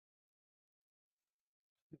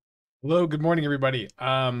Hello, good morning, everybody.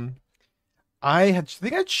 I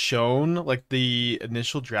think I'd shown like the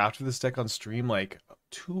initial draft of this deck on stream like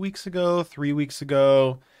 2 weeks ago, 3 weeks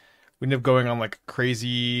ago. We ended up going on like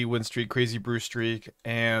crazy win streak, crazy brew streak,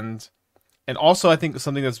 and also I think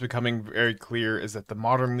something that's becoming very clear is that the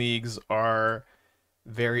modern leagues are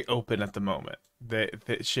very open at the moment. The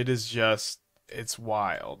shit is just it's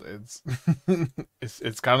wild. It's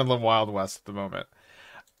it's kind of the Wild West at the moment.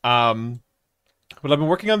 Um, but I've been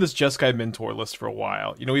working on this Jeskai mentor list for a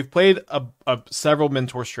while. We've played several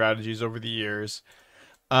mentor strategies over the years,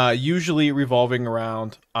 usually revolving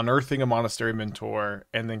around unearthing a Monastery Mentor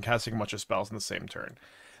and then casting a bunch of spells in the same turn.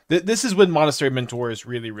 This is when Monastery Mentor is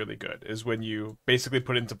really, really good, is when you basically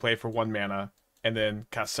put it into play for 1 mana and then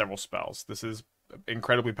cast several spells. This is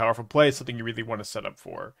incredibly powerful play, something you really want to set up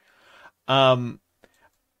for. Um,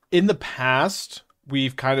 in the past,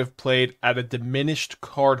 we've kind of played at a diminished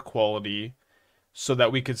card quality so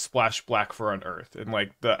that we could splash black for Unearth. And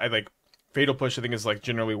like I like Fatal Push, I think is like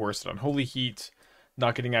generally worse than Unholy Heat.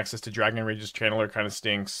 Not getting access to Dragon Rage's Channeler kind of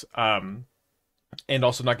stinks. And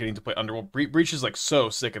also not getting to play Underworld Breach is like so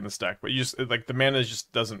sick in this deck, but you just like the mana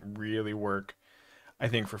just doesn't really work. I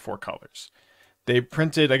think for 4 colors, they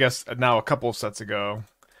printed, I guess now a couple of sets ago,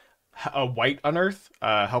 a white Unearth,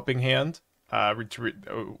 Helping Hand, which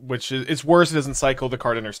is it's worse. It doesn't cycle. The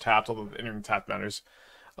card enters tapped, although the entering tap matters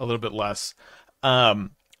a little bit less.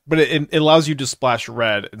 Um, but it allows you to splash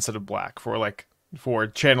red instead of black for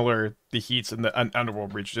Channeler, the Heats, and the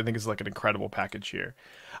Underworld Breach, which I think is like an incredible package here.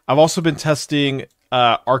 I've also been testing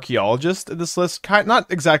Archaeologist in this list,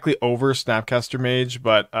 not exactly over Snapcaster Mage,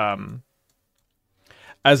 but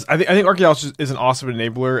as I think Archaeologist is an awesome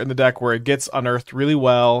enabler in the deck where it gets unearthed really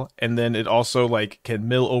well, and then it also like can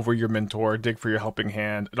mill over your mentor, dig for your helping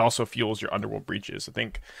hand. It also fuels your underworld breaches. I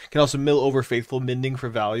think it can also mill over faithful mending for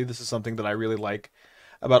value. This is something that I really like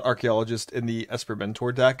about Archaeologist in the Esper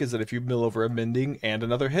Mentor deck is that if you mill over a mending and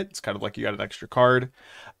another hit, it's kind of like you got an extra card.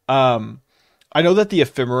 Um, I know that the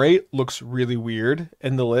Ephemerate looks really weird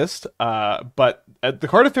in the list, but the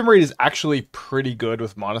card Ephemerate is actually pretty good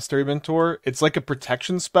with Monastery Mentor. It's like a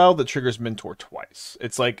protection spell that triggers Mentor twice.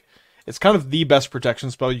 It's kind of the best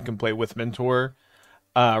protection spell you can play with Mentor.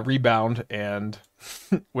 Rebound and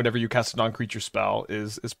whenever you cast a non-creature spell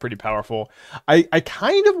is pretty powerful. I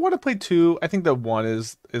kind of want to play two. I think that one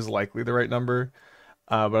is likely the right number.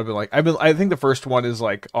 But I think the first one is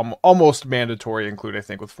like almost mandatory include, I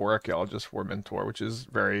think, with 4 Archaeologists, 4 Mentor, which is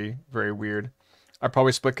very, very weird. I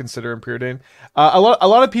probably split Consider and Preordain. A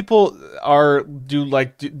lot of people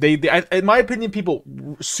in my opinion, people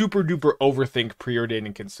super duper overthink Preordain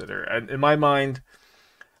and Consider. And in my mind,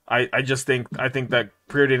 I think that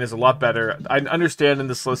Preordain is a lot better. I understand in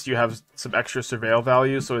this list you have some extra surveil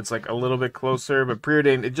value, so it's like a little bit closer, but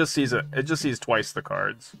Preordain it just sees twice the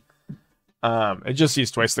cards. It just sees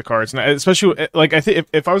twice the cards, and especially like I think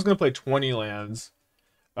if I was gonna play 20 lands,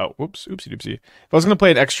 oh whoops, oopsie doopsie. If I was gonna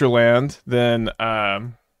play an extra land, then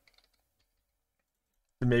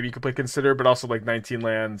maybe you could play Consider, but also like 19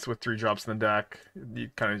 lands with 3 drops in the deck, you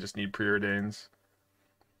kind of just need Preordains.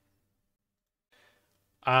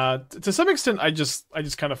 To some extent, I just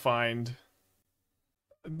kind of find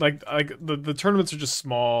like the tournaments are just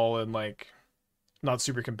small and like not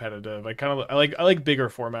super competitive. I like bigger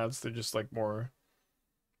formats. They're just like more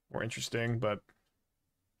interesting, but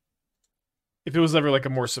if it was ever like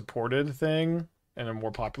a more supported thing and a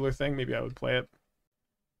more popular thing, maybe I would play it.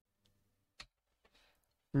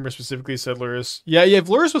 Remember specifically said Luris. Yeah, yeah. If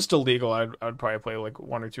Luris was still legal, I'd probably play like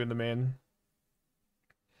one or two in the main.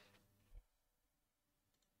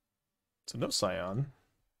 So no Scion.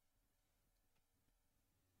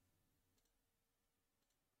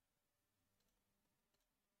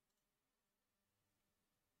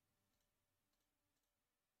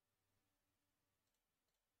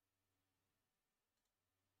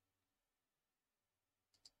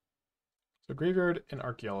 So Graveyard and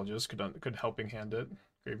Archaeologist could helping hand it.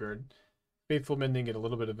 Graveyard, Faithful Mending get a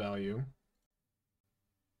little bit of value.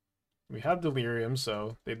 We have Delirium,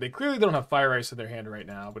 so they clearly don't have Fire Ice in their hand right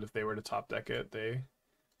now. But if they were to top deck it, they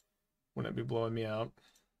wouldn't be blowing me out.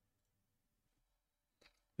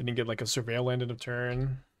 Then you get like a Surveil land in a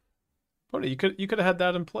turn. Oh, you could have had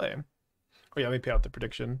that in play. Oh yeah, let me pay out the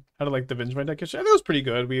prediction. How to like the Venge my deck yesterday? I think it was pretty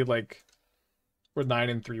good. We're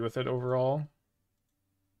 9-3 with it overall.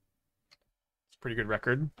 It's a pretty good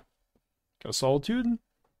record. Got a Solitude.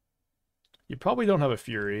 You probably don't have a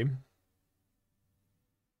Fury.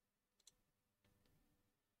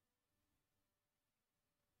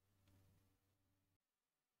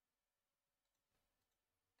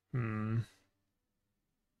 Hmm.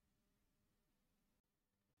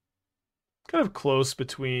 kind of close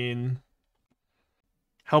between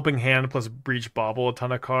Helping Hand plus Breach Bauble a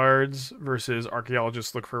ton of cards versus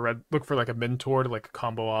Archaeologist look for like a Mentor to like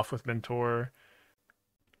combo off with Mentor.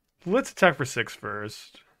 Let's attack for 6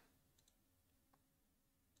 first.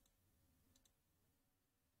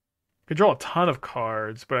 Could draw a ton of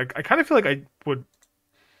cards, but I kind of feel like I would.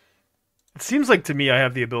 It seems like to me I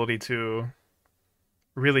have the ability to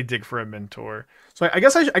really dig for a Mentor. So I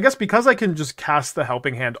guess because I can just cast the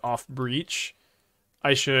Helping Hand off Breach,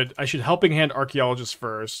 I should Helping Hand Archaeologist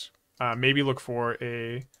first. Maybe look for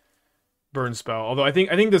a burn spell. Although I think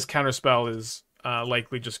this counterspell is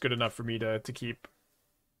likely just good enough for me to keep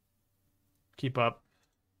up.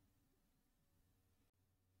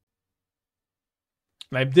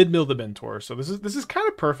 And I did mill the Mentor, so this is kind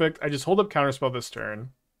of perfect. I just hold up counterspell this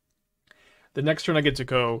turn. The next turn I get to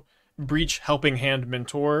go Breach Helping Hand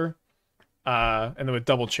Mentor, and then with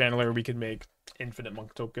double Channeler we can make infinite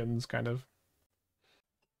monk tokens kind of.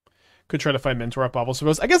 Could try to find Mentor at Bauble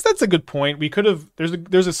Suppose. I guess that's a good point. We could have.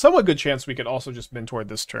 There's a somewhat good chance we could also just Mentor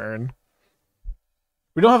this turn.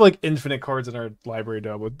 We don't have like infinite cards in our library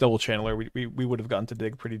though. With double Channeler, we would have gotten to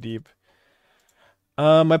dig pretty deep.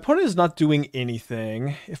 My opponent is not doing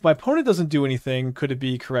anything. If my opponent doesn't do anything, could it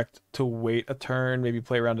be correct to wait a turn, maybe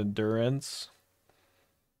play around Endurance?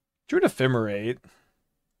 Drew an Ephemerate.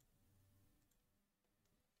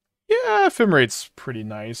 Yeah, Ephemerate's pretty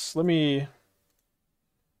nice. Let me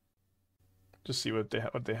just see what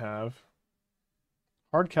they have.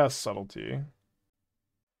 Hardcast Subtlety.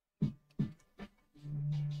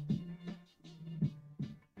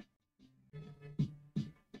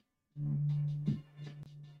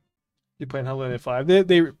 You playing Hallowed 5?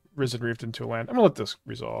 They Risen Reefed into a land. I'm gonna let this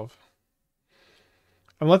resolve.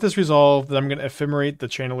 I'm gonna let this resolve. Then I'm gonna Ephemerate the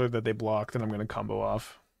Channeler that they blocked, and I'm gonna combo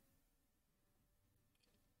off.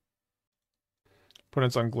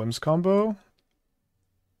 Opponents on Glimpse combo.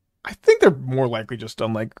 I think they're more likely just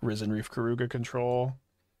on like Risen Reef Karuga control.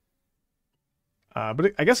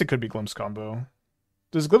 But I guess it could be Glimpse combo.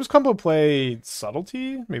 Does Glimpse combo play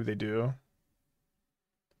Subtlety? Maybe they do.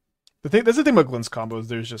 That's the thing about Glimpse combos.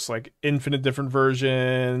 There's just like infinite different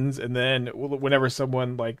versions, and then whenever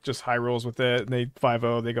someone like just high rolls with it and they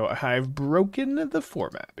 5-0, they go, "I've broken the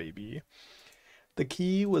format, baby." The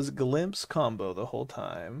key was Glimpse combo the whole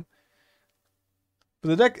time. But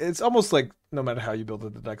the deck, it's almost like no matter how you build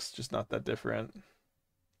it, the deck's just not that different.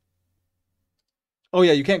 Oh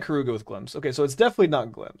yeah, you can't Karuga with Glimpse. Okay, so it's definitely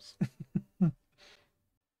not Glimpse.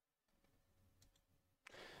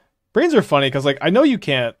 Brains are funny because like I know you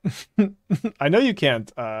can't I know you can't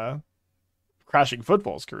Crashing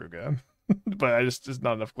Footfalls Karuga, but I just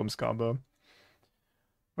not enough Glimpse combo.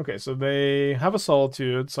 Okay, so they have a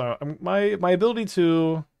Solitude, so my ability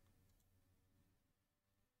to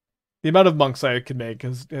the amount of monks I can make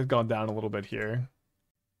has gone down a little bit here.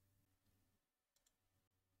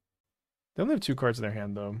 They only have 2 cards in their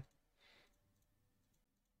hand though.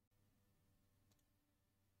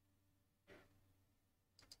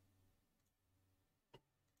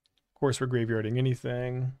 Of course, we're graveyarding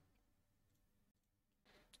anything.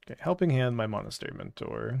 Okay, Helping Hand my Monastery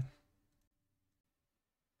Mentor.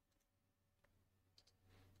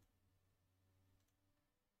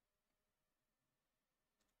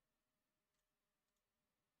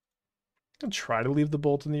 I'll try to leave the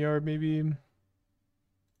bolt in the yard, maybe.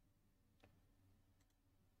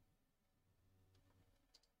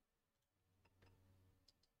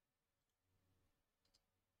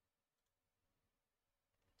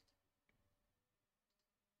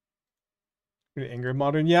 Anger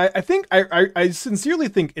Modern. Yeah, I think I sincerely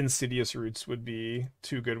think Insidious Roots would be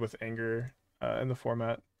too good with Anger in the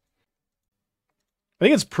format. I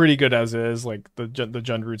think it's pretty good as is, like the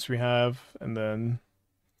Jund Roots we have, and then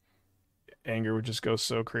Anger would just go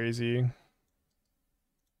so crazy.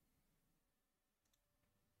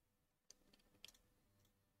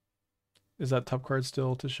 Is that top card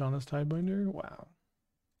still Tishana's Tidebinder? Wow.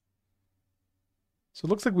 So it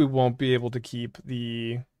looks like we won't be able to keep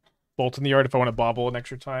the Bolt in the Yard if I want to Bauble an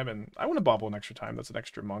extra time, and I want to Bauble an extra time. That's an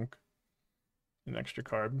extra monk, an extra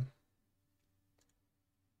card.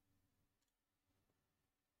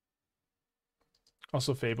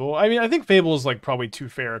 Also Fable. I mean, I think Fable is like probably too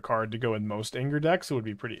fair a card to go in most Anger decks. It would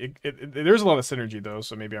be pretty. There's a lot of synergy though,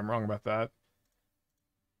 so maybe I'm wrong about that.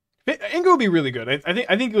 Anger would be really good.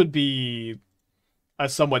 I think it would be a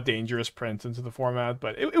somewhat dangerous print into the format,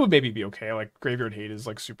 but it would maybe be okay. Like Graveyard Hate is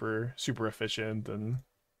like super efficient, and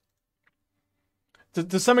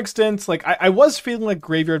to some extent, like I was feeling like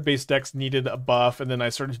graveyard based decks needed a buff, and then I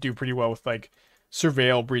started to do pretty well with like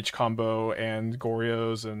Surveil, Breach combo, and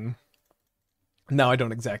Goryo's, and now I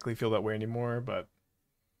don't exactly feel that way anymore. But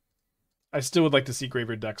I still would like to see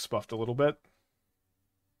Graveyard decks buffed a little bit.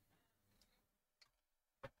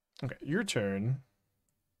 Okay, your turn.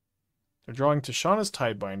 They're drawing Tishana's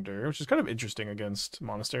Tidebinder, which is kind of interesting against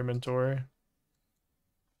Monastery Mentor.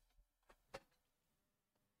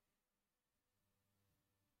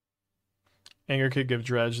 Anger could give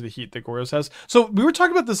Dredge the heat that Goros has. So we were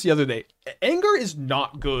talking about this the other day. Anger is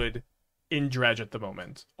not good in Dredge at the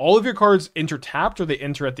moment. All of your cards enter tapped or they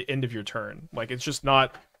enter at the end of your turn. Like, it's just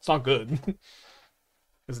not, it's not good. It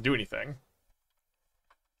doesn't do anything.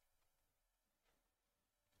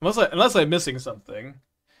 Unless I'm missing something.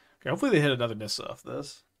 Okay, hopefully they hit another Nissa off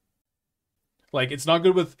this. Like, it's not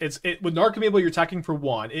good with, with Narcomoeba you're attacking for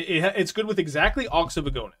 1. It's good with exactly Ox of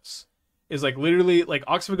Agonis. Is like literally like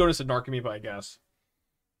Ox of Agonis and Narcomoeba, I guess.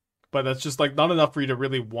 But that's just like not enough for you to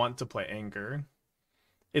really want to play Anger.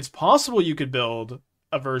 It's possible you could build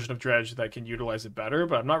a version of Dredge that can utilize it better,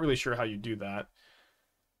 but I'm not really sure how you do that.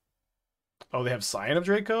 Oh, they have Scion of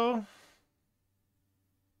Draco?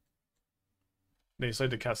 They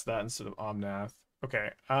decided to cast that instead of Omnath.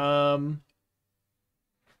 Okay.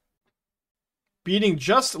 Beating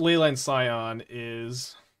just Leyline Scion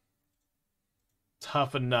is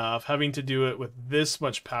tough enough. Having to do it with this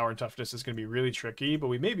much power and toughness is going to be really tricky, but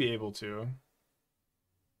we may be able to.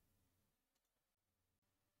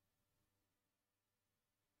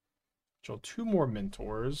 Draw 2 more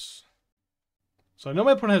Mentors. So I know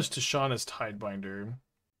my opponent has Tishana's Tidebinder.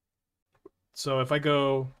 So if I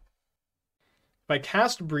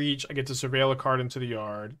cast Breach, I get to surveil a card into the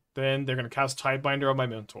yard. Then they're going to cast Tidebinder on my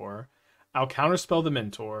Mentor. I'll counterspell the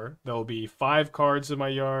Mentor. There'll be 5 cards in my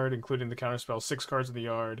yard, including the counterspell, 6 cards in the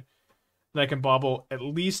yard. Then I can bauble at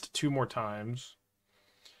least 2 more times,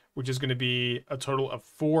 which is going to be a total of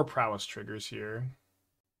 4 prowess triggers here.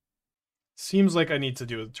 Seems like I need to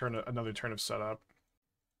do another turn of setup.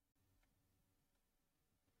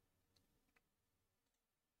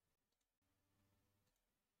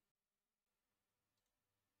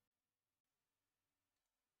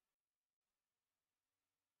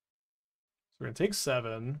 We're going to take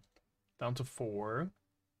 7, down to 4.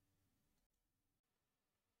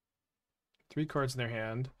 3 cards in their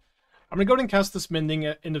hand. I'm going to go ahead and cast this Mending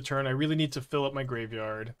at end of turn. I really need to fill up my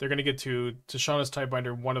graveyard. They're going to get to Tishana's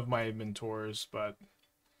Tidebinder, one of my Mentors, but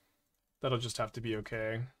that'll just have to be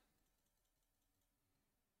okay.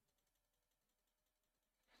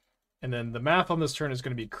 And then the math on this turn is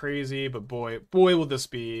going to be crazy, but boy will this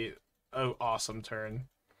be an awesome turn.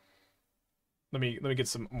 Let me get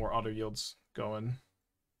some more auto yields going.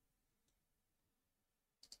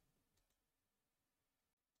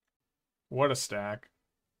 What a stack.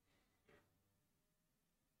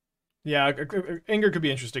 Yeah, Anger could be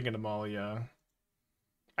interesting in Amalia.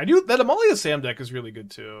 That Amalia Sam deck is really good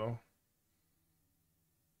too.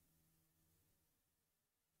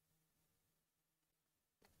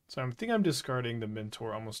 So I think I'm discarding the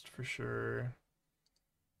Mentor almost for sure.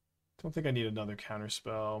 Don't think I need another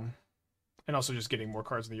counterspell. And also just getting more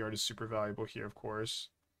cards in the yard is super valuable here, of course.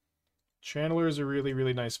 Channeler is a really,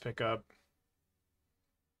 really nice pickup.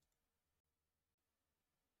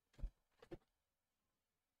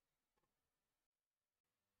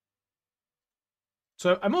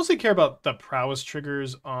 So I mostly care about the prowess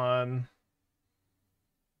triggers on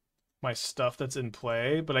my stuff that's in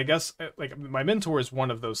play, but I guess like my Mentor is one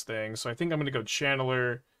of those things, so I think I'm gonna go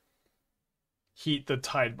Channeler, heat the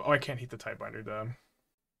Tide. Oh, I can't heat the Tidebinder though.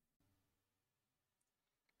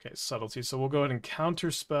 Okay, Subtlety. So we'll go ahead and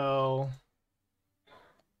counterspell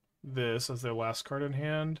this as their last card in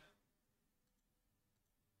hand.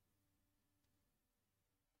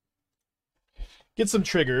 Get some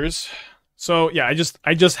triggers. So yeah, I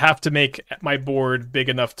just have to make my board big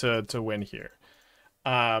enough to win here.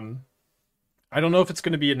 I don't know if it's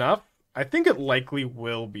going to be enough. I think it likely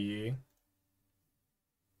will be.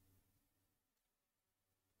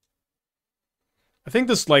 I think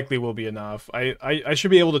this likely will be enough. I should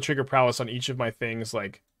be able to trigger prowess on each of my things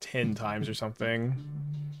like 10 times or something.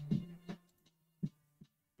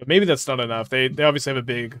 But maybe that's not enough. They obviously have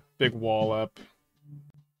a big wall up.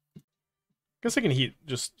 Guess I can heat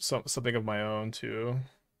just something of my own too.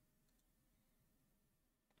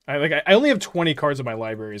 I only have 20 cards in my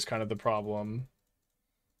library is kind of the problem.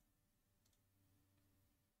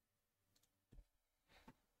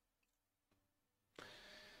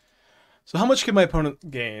 So how much can my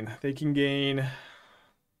opponent gain? They can gain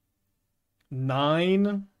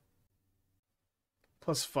 9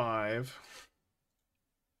 plus 5.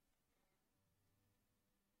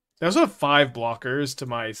 They also have 5 blockers to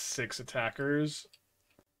my 6 attackers.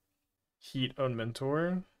 Heat on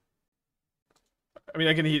Mentor. I mean,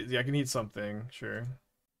 I can heat something, sure.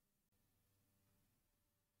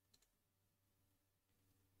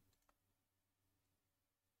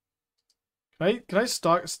 Can I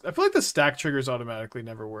stock? I feel like the stack triggers automatically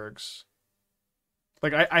never works.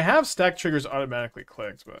 Like I have stack triggers automatically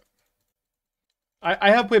clicked, but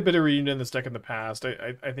I have played a bit of Reunion in this deck in the past.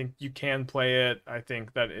 I think you can play it. I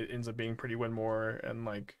think that it ends up being pretty win more, and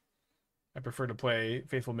like I prefer to play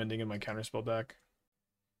Faithful Mending in my Counterspell deck.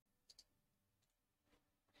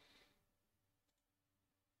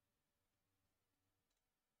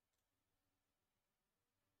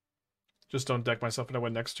 Just don't deck myself into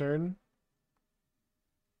win next turn.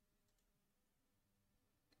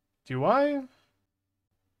 Do I?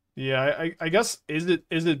 Yeah, I guess is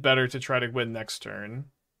it better to try to win next turn?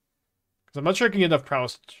 Because I'm not sure I can get enough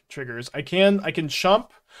prowess triggers. I can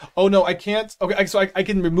chump. Oh no, I can't. Okay, so I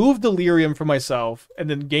can remove Delirium from myself and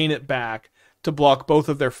then gain it back to block both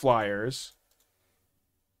of their flyers.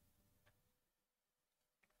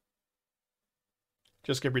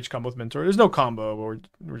 Just get Breach combo with Mentor. There's no combo, but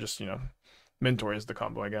we're just, you know, Mentor is the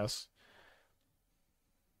combo, I guess.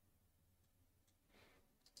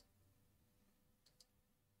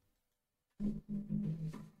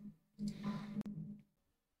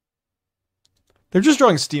 They're just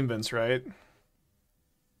drawing Steam Vents, right?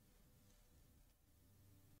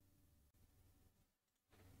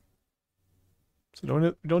 So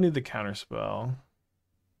don't need the Counterspell.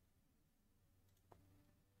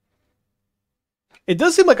 It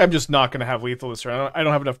does seem like I'm just not going to have lethal this turn. I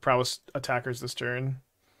don't have enough prowess attackers this turn.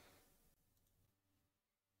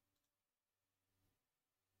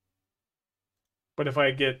 But if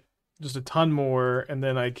I get just a ton more, and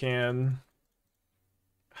then I can,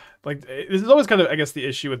 like, this is always kind of, I guess, the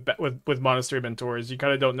issue with Monastery Mentors. You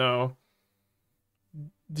kind of don't know.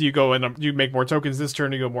 Do you go in? Do you make more tokens this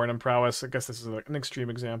turn? Do you go more in prowess? I guess this is like an extreme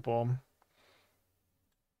example.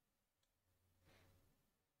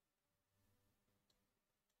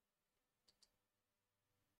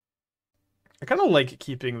 I kind of like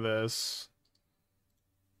keeping this.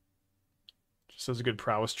 Just as a good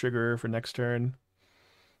prowess trigger for next turn.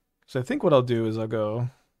 So I think what I'll do is I'll go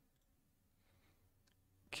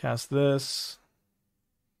cast this.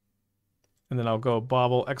 And then I'll go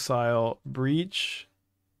Bauble, Exile, Breach,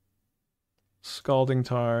 Scalding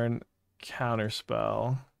Tarn,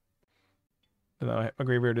 Counterspell. And then my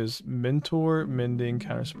graveyard is Mentor, Mending,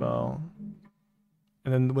 Counterspell.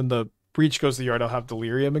 And then when the Breach goes to the yard, I'll have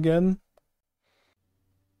Delirium again.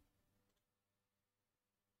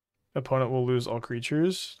 Opponent will lose all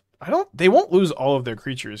creatures. They won't lose all of their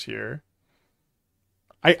creatures here.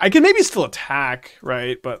 I can maybe still attack,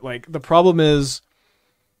 right? But like the problem is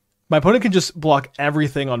my opponent can just block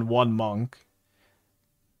everything on one monk.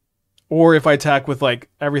 Or if I attack with like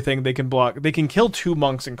everything, they can kill two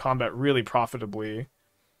monks in combat really profitably.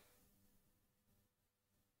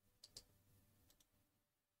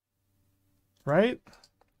 Right?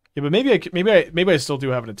 Yeah, but maybe I still do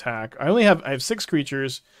have an attack. I have 6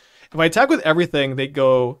 creatures. If I attack with everything, they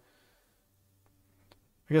go.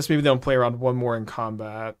 I guess maybe they don't play around one more in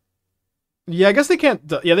combat. Yeah, I guess they can't.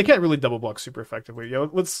 Yeah, they can't really double block super effectively. Yeah,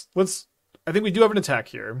 let's. I think we do have an attack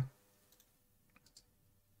here.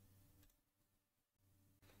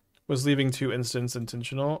 Was leaving 2 instants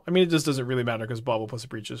intentional? I mean, it just doesn't really matter because Bauble plus a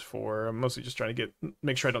Breach is 4. I'm mostly just trying to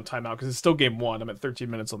make sure I don't time out because it's still game 1. I'm at 13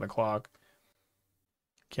 minutes on the clock.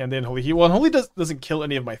 Can the Unholy Heat? Well, Unholy doesn't kill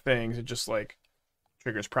any of my things. It just like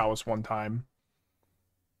triggers prowess one time.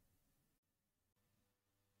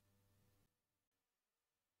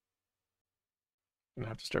 I'm gonna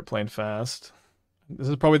have to start playing fast. This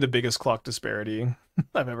is probably the biggest clock disparity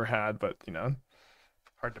I've ever had, but you know,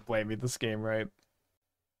 hard to blame me this game, right?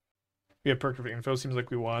 We have perfect info. Seems like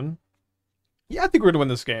we won. Yeah, I think we're gonna win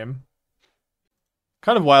this game.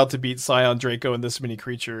 Kind of wild to beat Scion Draco and this many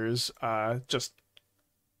creatures, just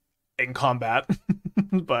in combat,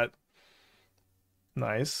 but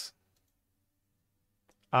nice.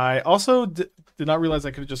 I also did not realize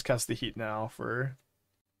I could have just cast the Heat now for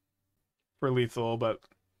lethal, but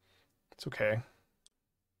it's okay.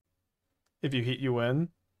 If you Heat, you win.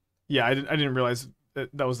 Yeah, I didn't realize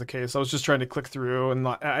that was the case. I was just trying to click through and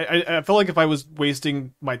not. I felt like if I was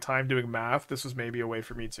wasting my time doing math, this was maybe a way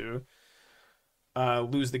for me to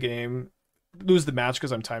lose the match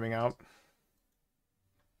because I'm timing out.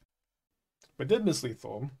 But did miss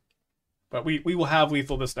lethal. But we will have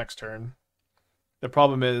lethal this next turn. The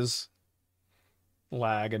problem is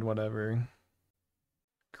lag and whatever.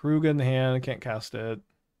 Kruga in the hand, I can't cast it.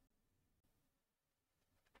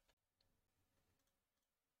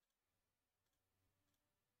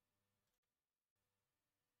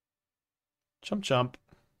 Chump chump.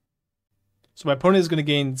 So my opponent is going to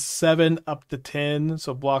gain 7 up to 10.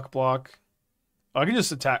 So block. Oh, I can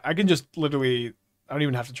just attack. I can just literally. I don't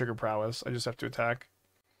even have to trigger prowess. I just have to attack.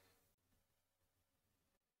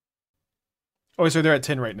 Oh, so they're at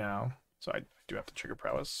 10 right now. So I do have to trigger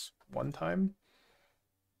prowess one time.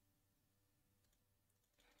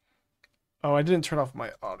 Oh, I didn't turn off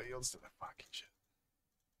my audio instead of fucking shit.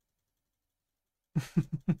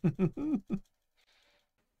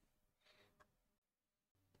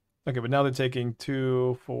 Okay, but now they're taking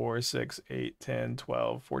 2, 4, 6, 8, 10,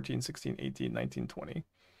 12, 14, 16, 18, 19, 20.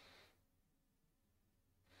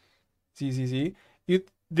 ZZZ.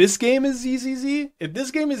 This game is ZZZ? If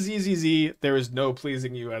this game is ZZZ, there is no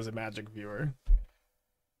pleasing you as a Magic viewer.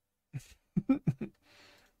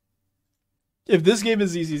 If this game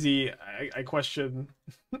is ZZZ, I question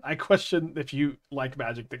I question if you like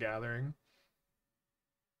Magic the Gathering.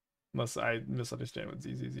 Unless I misunderstand what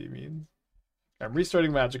ZZZ means. I'm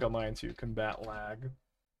restarting Magic Online to combat lag.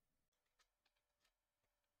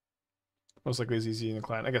 Most likely ZZ in the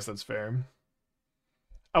client. I guess that's fair.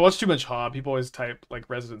 I watch too much Hob. People always type like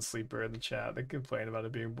Resident Sleeper in the chat. They complain about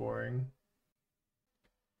it being boring.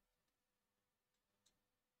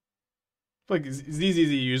 Like ZZZ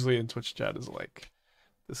usually in Twitch chat is like,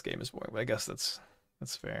 this game is boring, but I guess that's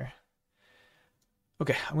fair.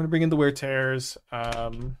 Okay, I'm gonna bring in the Wear Tears.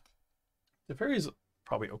 Teferi's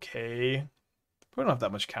probably okay. We don't have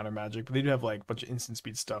that much counter magic, but they do have like a bunch of instant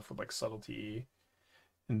speed stuff with like subtlety,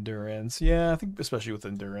 endurance. Yeah, I think especially with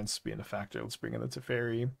endurance being a factor, let's bring in the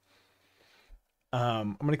Teferi.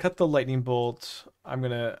 I'm gonna cut the lightning bolt. I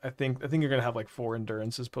think you're gonna have like 4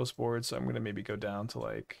 endurances post board, so I'm gonna maybe go down to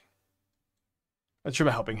like, let's trim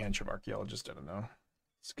a helping hand, trim archaeologist. I don't know.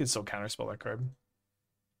 This could still counterspell that card.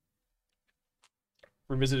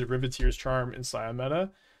 Revisited Riveteer's Charm in Scion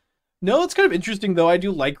meta. No, it's kind of interesting though. I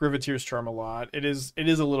do like Riveteer's Charm a lot. It is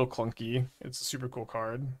a little clunky. It's a super cool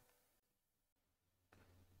card.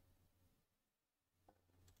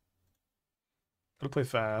 Gotta play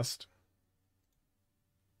fast.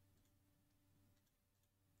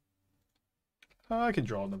 I can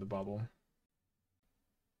draw another Bauble.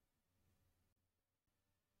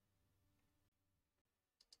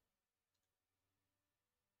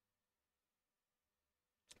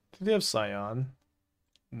 Do they have Scion?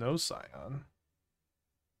 No Scion.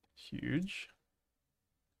 Huge.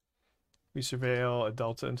 We surveil a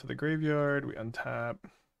Delta into the graveyard. We untap.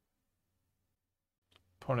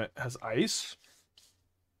 Opponent has ice.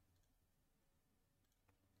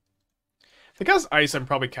 If it has ice, I'm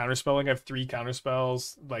probably counterspelling. I have 3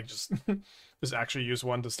 counterspells. Like just actually use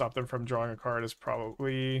one to stop them from drawing a card is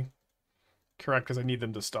probably correct because I need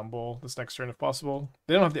them to stumble this next turn if possible.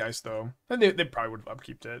 They don't have the ice though. And they probably would have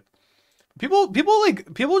upkeeped it.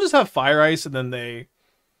 People just have fire ice and then they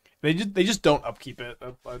just don't upkeep it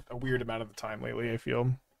a weird amount of the time lately, I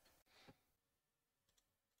feel.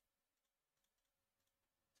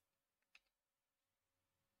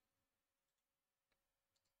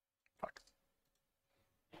 Fuck.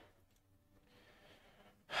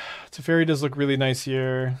 Teferi does look really nice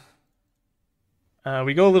here.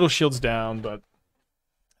 We go a little shields down, but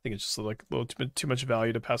I think it's just like a little too much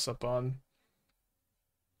value to pass up on.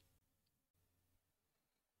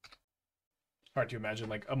 Hard to imagine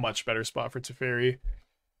like a much better spot for Teferi.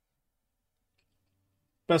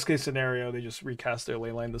 Best case scenario, they just recast their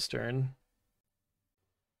leyline this turn.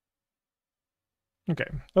 Okay,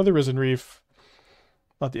 another Risen Reef.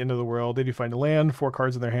 Not the end of the world. They do find a land, 4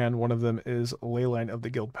 cards in their hand. One of them is Leyline of the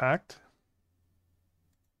Guild Pact.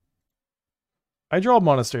 I draw a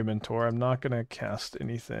Monastery Mentor. I'm not going to cast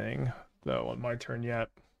anything, though, on my turn yet.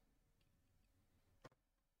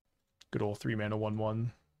 Good old 3-mana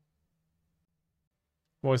 1/1.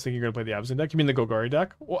 I'm always thinking you're going to play the Absent deck. You mean the Golgari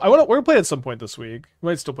deck? Well, we're going to play it at some point this week. We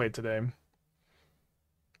might still play it today.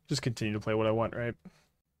 Just continue to play what I want, right?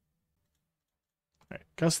 Alright,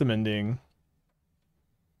 cast the Mending.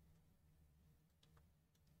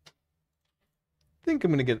 I think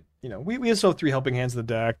I'm going to get, we still have 3 helping hands in the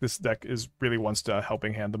deck. This deck really wants to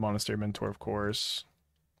helping hand the Monastery Mentor, of course.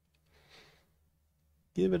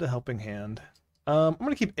 Give it a helping hand. I'm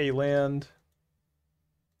going to keep a land.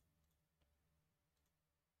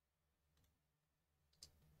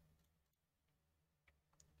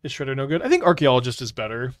 Is Shredder no good? I think Archaeologist is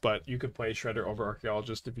better, but you could play Shredder over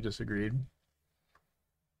Archaeologist if you disagreed.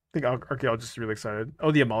 I think Archaeologist is really excited.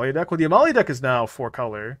 Oh, the Amalia deck? Well, the Amalia deck is now 4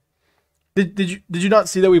 color. Did you not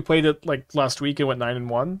see that we played it like last week and went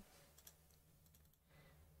 9-1?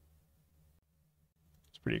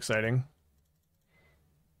 It's pretty exciting.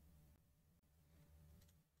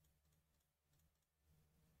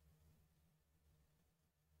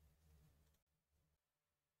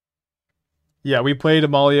 Yeah, we played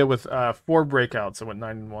Amalia with 4 breakouts and went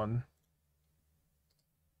 9-1.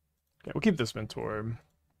 Okay, we'll keep this Mentor.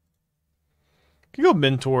 Can go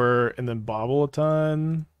Mentor and then Bauble a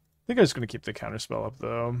ton. think I'm just gonna keep the counterspell up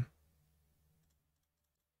though.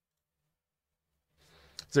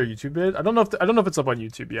 Is there a YouTube vid? I don't know if it's up on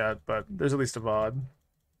YouTube yet, but there's at least a VOD.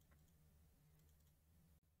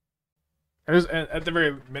 And at the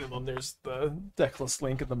very minimum, there's the Decklist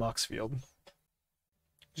link in the Mox field. Would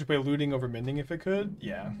you play looting over mending if it could?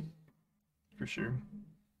 Yeah, for sure.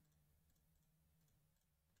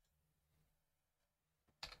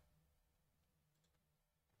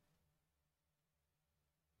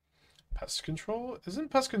 Pest control? Isn't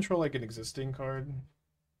pest control like an existing card?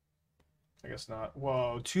 I guess not.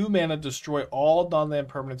 Whoa, 2 mana, destroy all non-land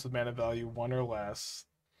permanents with mana value 1 or less.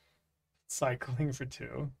 Cycling for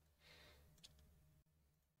 2.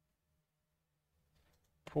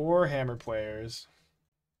 Poor hammer players.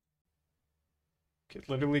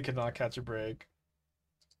 Literally cannot catch a break.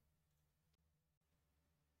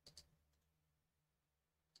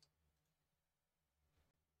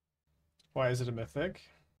 Why is it a mythic?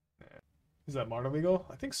 Is that modern legal?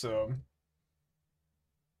 I think so.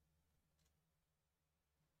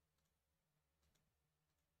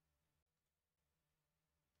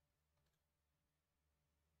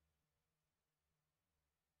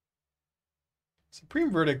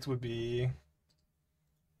 Supreme Verdict would be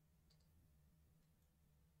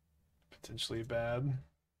potentially bad.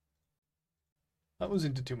 Not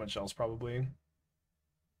losing to too much else, probably.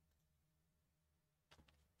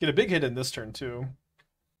 Get a big hit in this turn, too.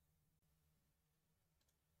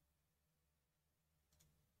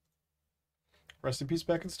 Rest in peace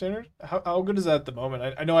back in standard? How good is that at the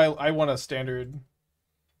moment? I know I want a standard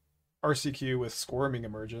RCQ with Squirming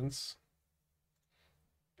Emergence.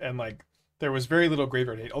 And, like, there was very little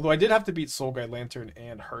graveyard hate. Although I did have to beat Soul Guide Lantern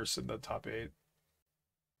and Hearse in the top 8.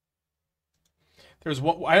 There's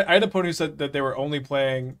one. I had a opponent who said that they were only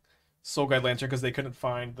playing Soul Guide Lantern because they couldn't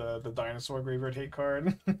find the dinosaur graveyard hate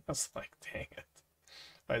card. I was like, dang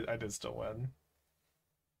it. I did still win.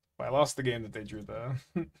 But I lost the game that they drew the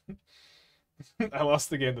I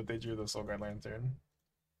lost the game that they drew the Soul Guide Lantern.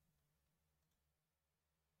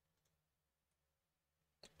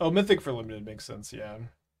 Oh, Mythic for limited makes sense, yeah.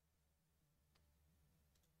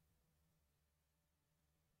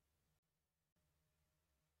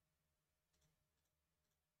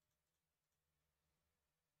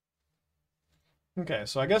 Okay,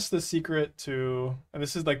 so I guess the secret to, and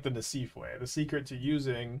this is like the Nassif way, the secret to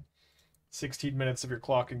using 16 minutes of your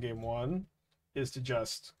clock in game 1 is to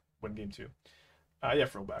just win game 2. Yeah,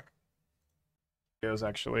 Frillback. It was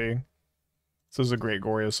actually, this is a great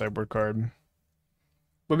Goryo sideboard card.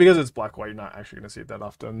 But because it's black-white, you're not actually going to see it that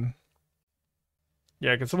often.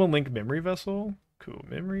 Yeah, can someone link Memory Vessel? Cool,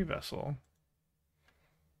 Memory Vessel.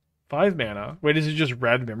 5 mana. Wait, is it just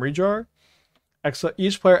red Memory Jar?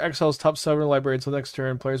 Each player exiles top 7 library until next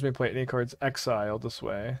turn. Players may play any cards exiled this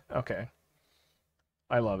way. Okay.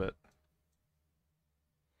 I love it.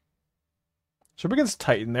 So up against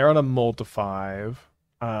Titan, they're on a mull to 5.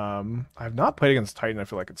 I've not played against Titan, I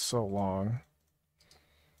feel like it's so long.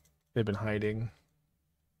 They've been hiding.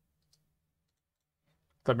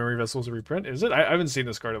 That Memory Vessel's a reprint? Is it? I haven't seen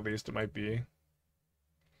this card at least. It might be.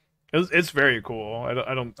 It's very cool.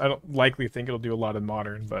 I don't likely think it'll do a lot in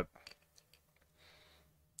modern, but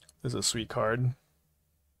this is a sweet card.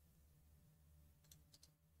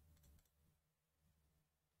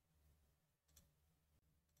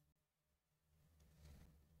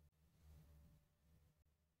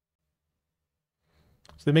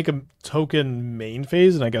 So they make a token main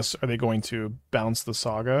phase, and I guess are they going to bounce the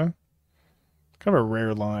saga? Kind of a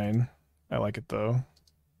rare line. I like it though.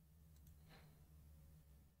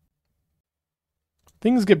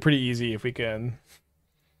 Things get pretty easy if we can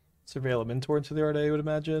surveil a mentor into the art, I would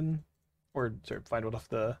imagine. Or sort of find one off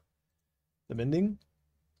the mending.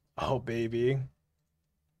 Oh baby.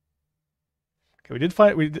 Okay, we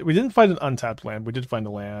didn't find an untapped land. We did find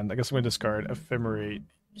a land. I guess I'm gonna discard Ephemerate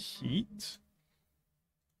Heat.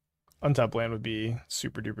 Untapped land would be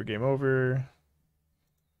super duper game over.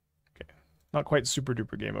 Okay. Not quite super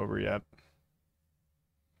duper game over yet.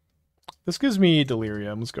 This gives me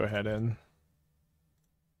Delirium. Let's go ahead and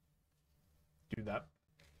do that.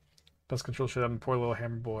 Pest control should have a poor little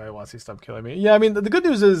hammer boy. Wants he stop killing me? Yeah, I mean the good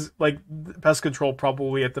news is like pest control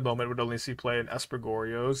probably at the moment would only see play in Esper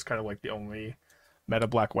Gorios, kind of like the only meta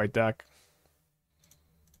black white deck.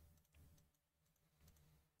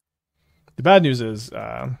 The bad news is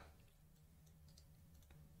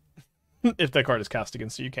if that card is cast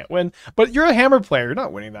against you, you can't win. But you're a hammer player. You're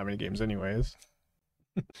not winning that many games anyways.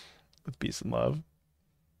 With peace and love.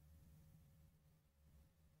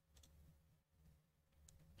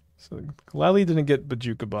 So gladly didn't get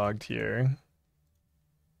Bajuka bogged here.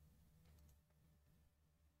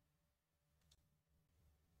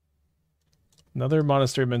 Another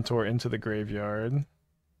Monastery Mentor into the graveyard.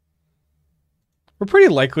 We're pretty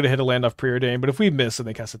likely to hit a land off Preordain, but if we miss and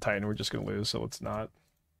they cast a Titan, we're just going to lose, so let's not.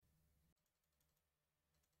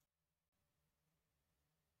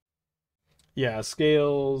 Yeah,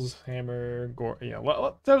 Scales, Hammer, Gore. Yeah,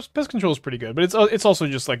 well, Pest Control is pretty good, but it's also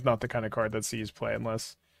just like not the kind of card that sees play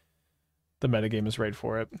unless the metagame is right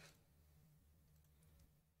for it. I'm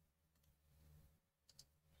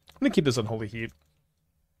going to keep this Unholy Heat.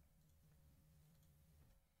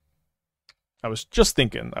 I was just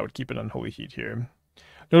thinking I would keep an Unholy Heat here.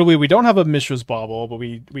 Notably, we don't have a Mishra's Bauble, but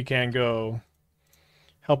we can go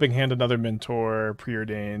Helping Hand another Mentor,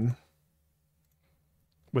 Preordain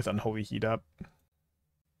with Unholy Heat up.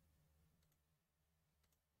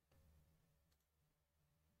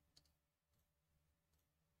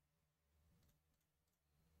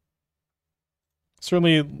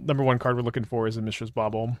 Certainly, number one card we're looking for is a Mishra's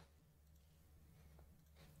Bauble.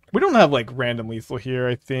 We don't have like random lethal here.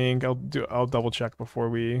 I think I'll double check before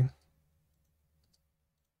we.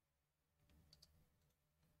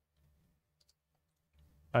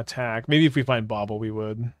 Attack. Maybe if we find Bauble, we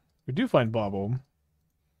would. We do find Bauble.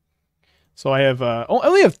 So I have I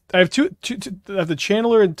have two I have the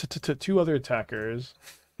Channeler and two other attackers.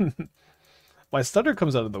 My stutter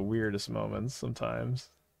comes out of the weirdest moments sometimes.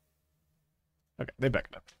 Okay, they back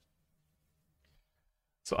it up.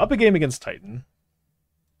 So up a game against Titan.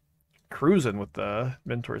 Cruising with the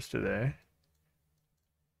mentors today.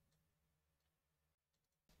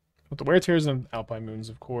 With the Wear Tears and Alpine Moons,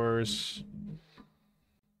 of course.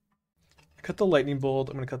 I cut the Lightning Bolt.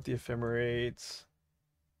 I'm going to cut the Ephemerate.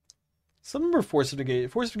 Some of them are Force of Negation.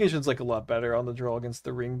 Force of Negation is like a lot better on the draw against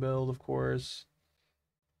the Ring build, of course.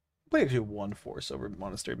 Play actually one Force over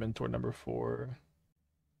Monastery Mentor number 4.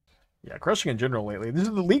 Yeah, crushing in general lately. The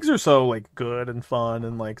leagues are so like good and fun,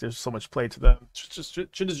 and like there's so much play to them. Shit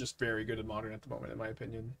is just very good in Modern at the moment, in my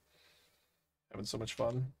opinion. Having so much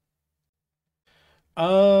fun.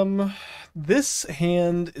 This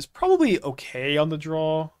hand is probably okay on the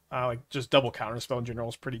draw. Like just double Counterspell in general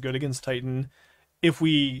is pretty good against Titan. If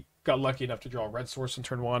we got lucky enough to draw a red source in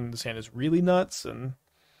turn 1, this hand is really nuts, and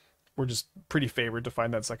we're just pretty favored to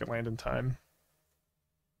find that second land in time.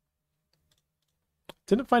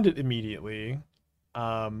 Didn't find it immediately.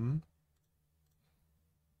 I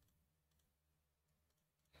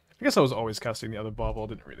guess I was always casting the other Bauble.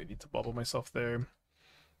 Didn't really need to bubble myself there.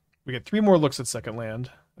 We get 3 more looks at second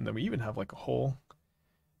land, and then we even have like a whole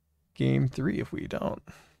game 3 if we don't.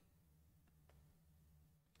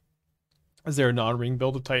 Is there a non-ring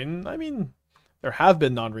build of Titan? I mean, there have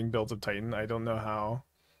been non-ring builds of Titan. I don't know how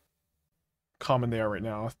common they are right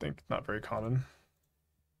now. I think not very common.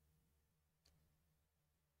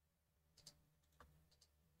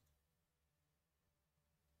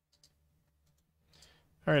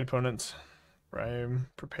 All right, opponents. I'm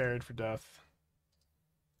prepared for death.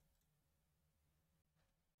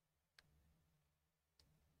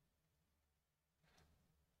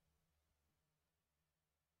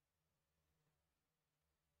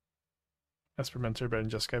 Esper Mentor better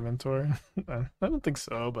than Jeskai Mentor? I don't think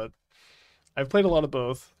so, but I've played a lot of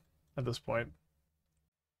both at this point.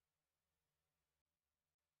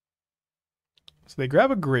 So they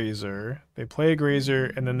grab a Grazer, they play a Grazer,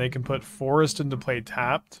 and then they can put Forest into play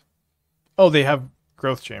tapped. Oh, they have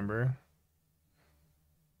Growth Chamber.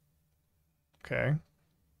 Okay.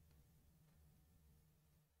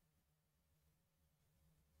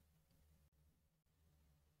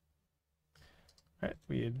 All right,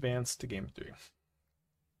 we advance to game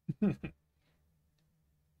 3.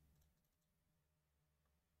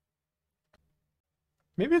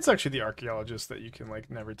 Maybe it's actually the Archaeologist that you can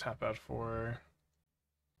like never tap out for.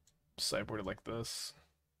 Sideboard it like this.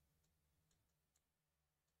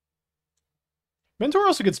 Mentor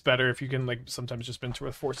also gets better if you can like sometimes just Mentor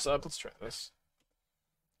with 4 sub. Let's try this.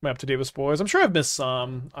 Am I up to date with spoilers? I'm sure I've missed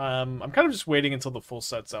some. I'm kind of just waiting until the full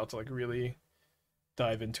set's out to like really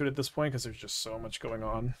dive into it at this point because there's just so much going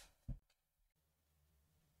on.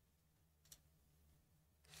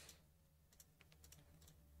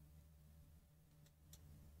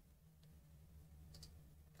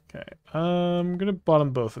 Okay, I'm gonna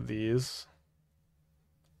bottom both of these.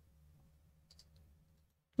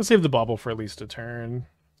 Let's save the Bauble for at least a turn.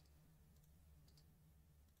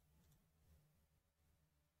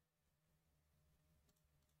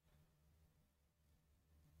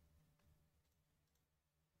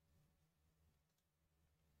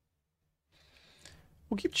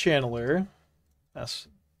 We'll keep Channeler. That's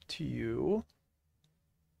to you.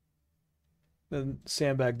 Then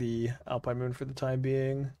sandbag the Alpine Moon for the time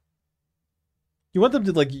being. You want them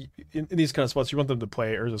to, like, in these kind of spots, you want them to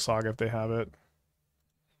play Urza Saga if they have it.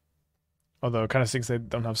 Although it kind of stinks they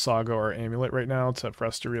don't have Saga or Amulet right now for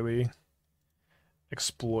us to really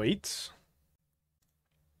exploit.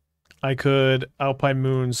 I could Alpine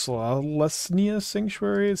Moon Celestia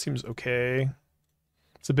Sanctuary. It seems okay.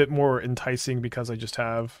 It's a bit more enticing because I just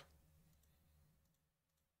have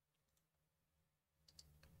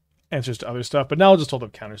answers to other stuff. But now I'll just hold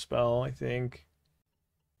up Counterspell, I think.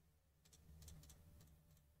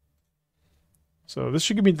 So this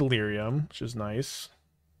should give me Delirium, which is nice.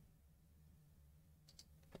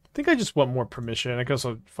 I think I just want more permission. I could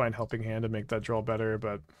also find Helping Hand to make that draw better,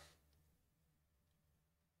 but...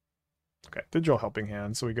 Okay, did draw Helping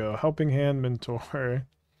Hand. So we go Helping Hand, Mentor.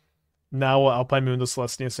 Now we'll Alpine Moon the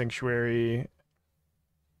Celestia Sanctuary.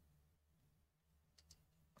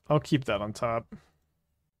 I'll keep that on top.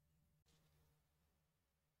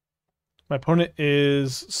 My opponent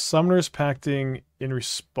is Summoner's Pacting in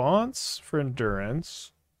response for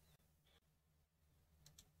Endurance.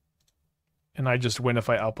 And I just win if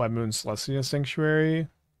I Alpine Moon Celestia Sanctuary.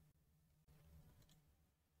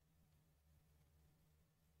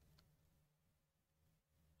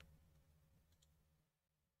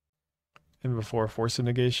 And before Force of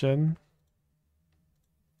Negation.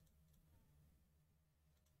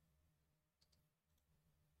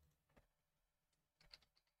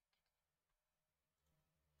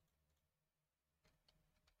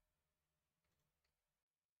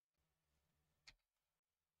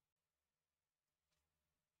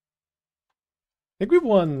 I think we've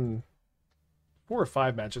won 4 or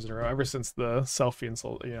 5 matches in a row ever since the selfie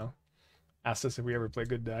insult, asked us if we ever play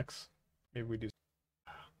good decks. Maybe we do.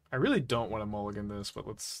 I really don't want to mulligan this, but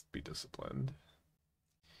let's be disciplined.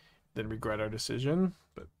 Then regret our decision,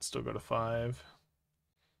 but still go to 5.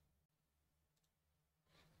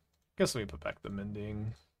 Guess let me put back the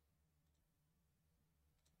Mending.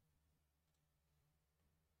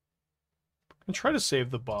 I'm gonna try to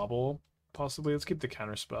save the Bauble, possibly. Let's keep the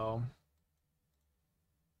Counterspell.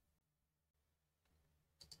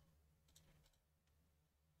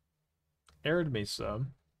 Arid Mesa.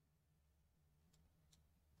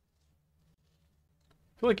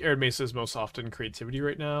 I feel like Arid Mesa is most often creativity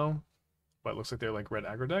right now, but it looks like they're like red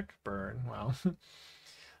aggro deck. Burn. Wow.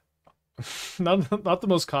 not the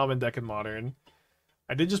most common deck in Modern.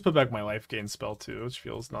 I did just put back my life gain spell too, which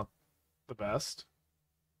feels not the best.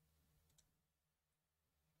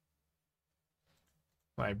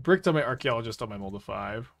 I bricked on my Archaeologist on my Mold of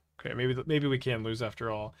 5. Okay, maybe we can lose after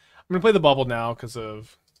all. I'm gonna play the Bauble now because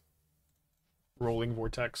of Rolling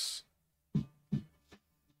Vortex.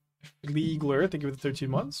 Leagler, thank you for the 13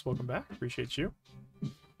 months. Welcome back. Appreciate you.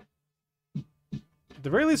 At the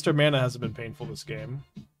very least, our mana hasn't been painful this game.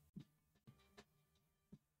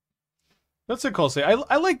 That's a call say.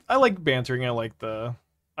 I like bantering. I like the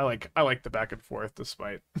back and forth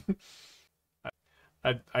despite.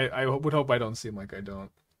 I would hope I don't seem like I don't.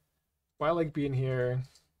 But I like being here.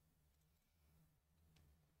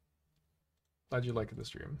 Glad you like the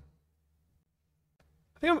stream.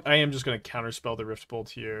 I think I am just going to counterspell the Rift Bolt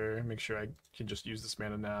here. Make sure I can just use this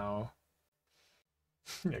mana now.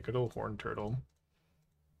 Yeah, good old Horned Turtle.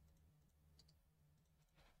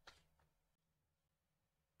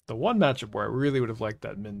 The one matchup where I really would have liked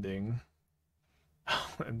that Mending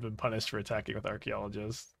and been punished for attacking with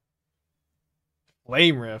Archaeologist.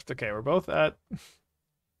 Flame Rift. Okay, we're both at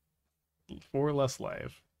 4 less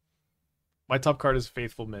life. My top card is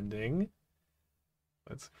Faithful Mending.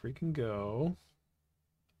 Let's freaking go.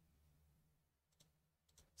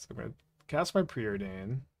 So I'm going to cast my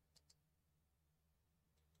Preordain.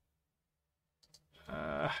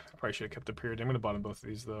 I probably should have kept the Preordain. I'm going to bottom both of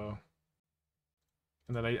these though.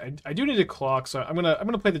 And then I do need a clock, so I'm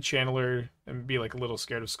gonna play the Channeler and be like a little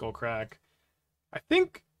scared of Skullcrack. I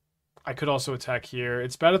think I could also attack here.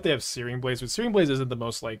 It's bad if they have Searing Blaze, but Searing Blaze isn't the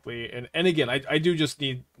most likely. And again, I do just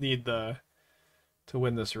need the to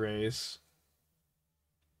win this race.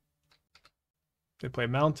 They play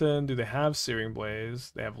Mountain. Do they have Searing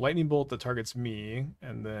Blaze? They have Lightning Bolt that targets me,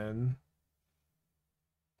 and then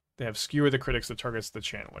they have Skewer the Critics that targets the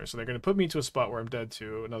Channeler. So they're going to put me to a spot where I'm dead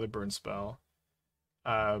to another burn spell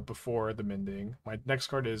before the Mending. My next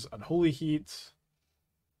card is Unholy Heat.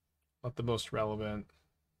 Not the most relevant.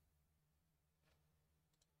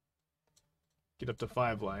 Get up to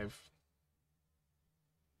 5 life.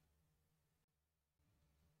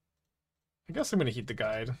 I guess I'm going to Heat the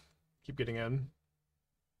Guide. Keep getting in.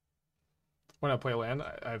 Why not play a land?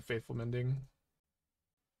 I have Faithful Mending.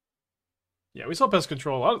 Yeah, we saw Pest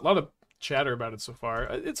Control. A lot of chatter about it so far.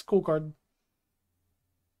 It's a cool card.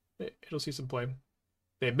 It'll see some play.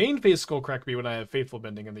 They main phase Skullcrack me when I have Faithful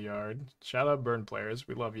Mending in the yard. Shout out Burn players.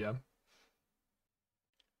 We love ya.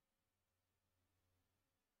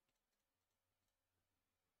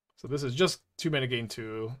 So this is just 2 mana gain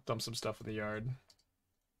 2. Dump some stuff in the yard.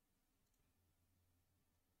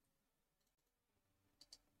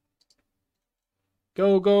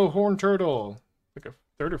 Go, Horn Turtle. Like a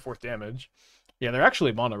 3rd or 4th damage. Yeah, they're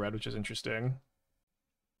actually mono red, which is interesting.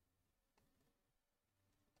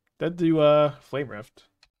 Dead to Flame Rift.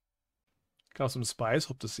 Got some spies,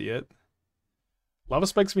 hope to see it. Lava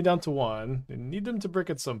spikes me down to 1. I need them to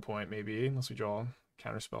brick at some point, maybe. Unless we draw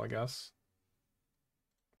Counterspell, I guess.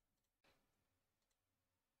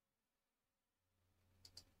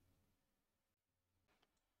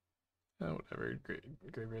 Oh, whatever.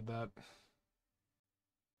 Graveyard that.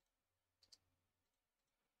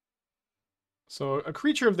 So a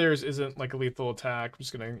creature of theirs isn't like a lethal attack. I'm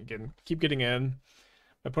just gonna again keep getting in.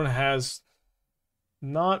 My opponent has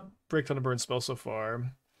not bricked on a burn spell so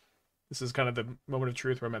far. This is kind of the moment of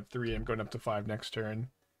truth where I'm at 3. I'm going up to 5 next turn.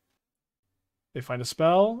 They find a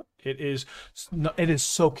spell. It is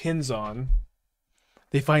Sokinzon.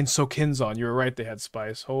 They find Sokinzon. You were right. They had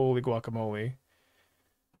spice. Holy guacamole.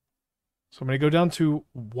 So I'm going to go down to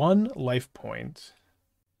 1 life point.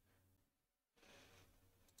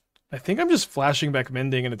 I think I'm just flashing back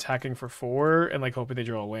Mending and attacking for 4 and like hoping they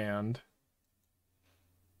draw a land.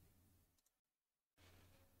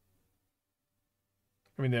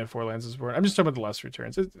 I mean, they have 4 lands as well. I'm just talking about the last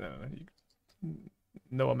returns.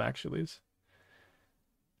 No, I'm actually's.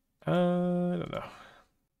 I don't know.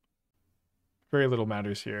 Very little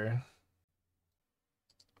matters here.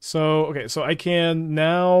 So, okay, so I can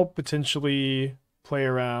now potentially play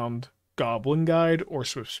around Goblin Guide or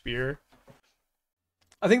Swift Spear.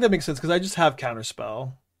 I think that makes sense because I just have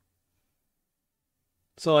Counterspell.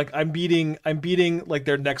 So like I'm beating like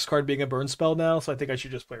their next card being a burn spell now, so I think I should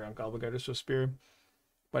just play around Goblin Guide or Swift Spear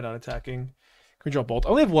by not attacking. Can we draw Bolt? I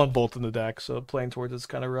only have 1 Bolt in the deck, so playing towards it's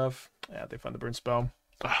kind of rough. Yeah, they find the burn spell.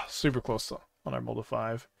 Super close on our mold of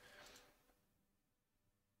 5.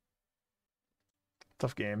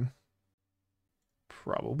 Tough game.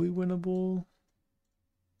 Probably winnable.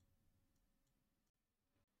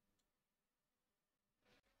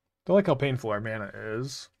 Don't like how painful our mana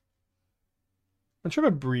is. I'm sure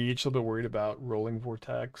about Breach, a little bit worried about Rolling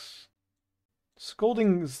Vortex.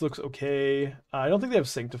 Scolding looks okay. I don't think they have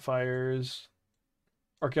Sanctifiers.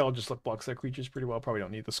 Archaeologist blocks their creatures pretty well. Probably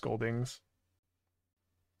don't need the Scoldings.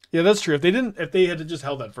 Yeah, that's true. If they had just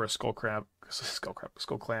held that for a Skull Clamp,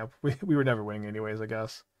 we were never winning anyways, I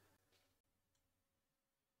guess.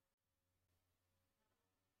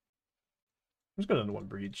 I'm just going to 1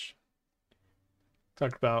 Breach.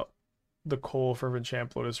 Talked about the Cole Fervent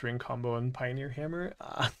Champ Lotus Ring combo and Pioneer Hammer.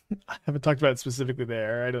 I haven't talked about it specifically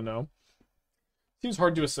there. I don't know. Seems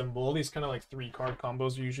hard to assemble. These kind of like 3-card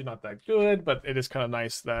combos are usually not that good, but it is kind of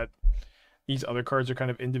nice that these other cards are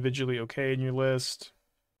kind of individually okay in your list.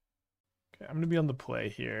 Okay, I'm going to be on the play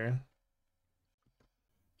here.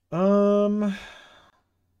 I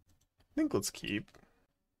think let's keep.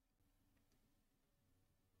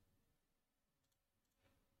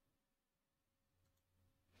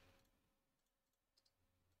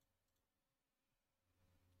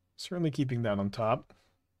 Certainly keeping that on top.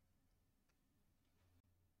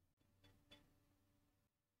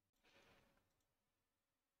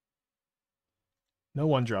 No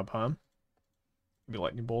 1-drop, huh? Maybe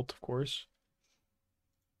Lightning Bolt, of course.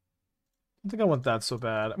 I don't think I want that so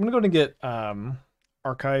bad. I'm gonna go and get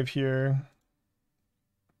Archive here.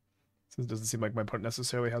 Since it doesn't seem like my opponent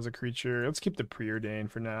necessarily has a creature. Let's keep the Preordain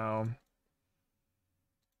for now.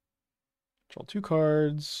 Draw 2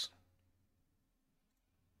 cards.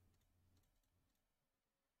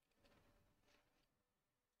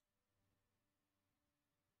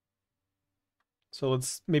 So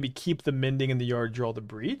let's maybe keep the Mending in the yard, draw the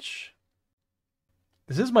Breach.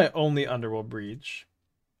 This is my only Underworld Breach.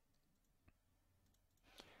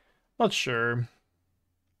 Not sure. I'm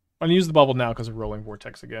gonna use the Bauble now because of Rolling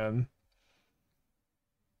Vortex again.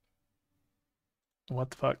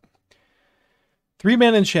 What the fuck?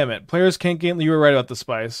 3-mana enchantment. Players can't gain. You were right about the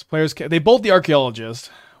spice. Players can't. They bolt the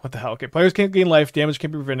Archaeologist. What the hell? Okay. Players can't gain life. Damage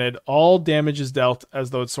can be prevented. All damage is dealt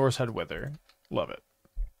as though its source had Wither. Love it.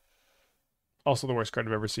 Also the worst card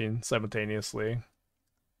I've ever seen simultaneously.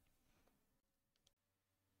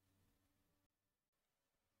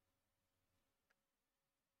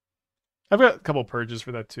 I've got a couple purges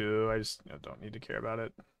for that too. I just don't need to care about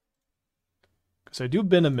it. Because I do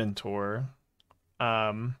been a mentor.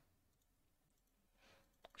 Which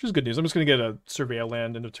is good news. I'm just going to get a Surveil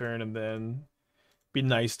land into turn and then be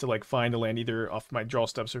nice to like find a land either off my draw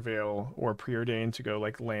step Surveil or Preordain to go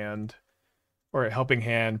like land or a Helping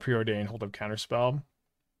Hand, Preordain, hold up Counterspell.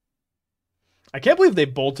 I can't believe they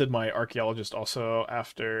bolted my Archaeologist also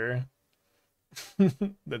after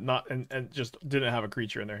that not and just didn't have a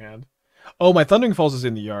creature in their hand. Oh, my Thundering Falls is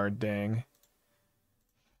in the yard. Dang.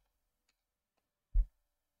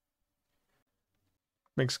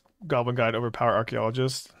 Makes Goblin Guide overpower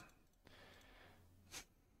Archaeologist.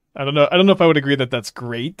 I don't know. I don't know if I would agree that that's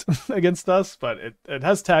great against us, but it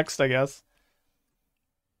has text, I guess.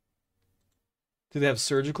 Do they have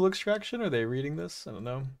surgical extraction? Are they reading this? I don't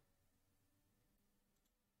know.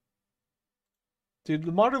 Dude,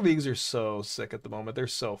 the modern leagues are so sick at the moment. They're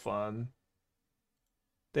so fun.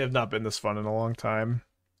 They have not been this fun in a long time.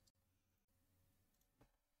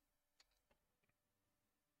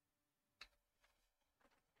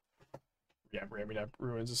 Yeah, Ramming Up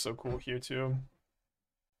Ruins is so cool here too.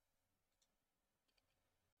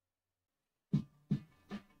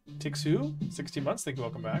 Tixu, 16 months. Thank you.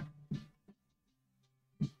 Welcome back.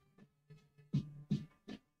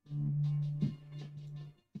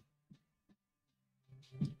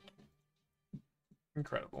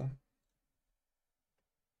 Incredible.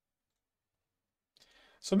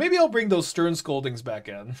 So maybe I'll bring those Stern Scoldings back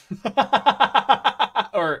in.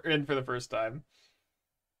 Or in for the first time.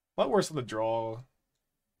 A lot worse on the draw.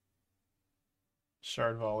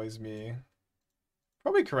 Shard volleys me.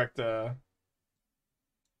 Probably correct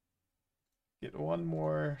get one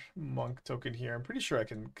more monk token here. I'm pretty sure I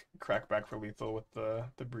can crack back for lethal with the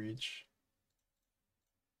breach.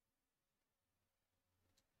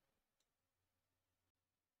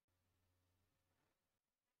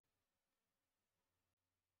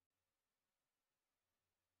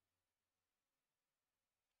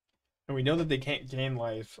 And we know that they can't gain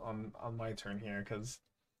life on my turn here because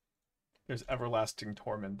there's Everlasting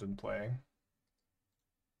Torment in play.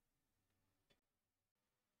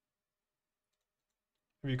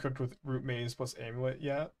 Have you cooked with Root Maze plus Amulet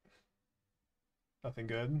yet? Nothing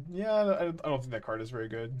good. Yeah, I don't think that card is very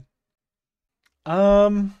good.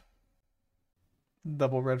 Double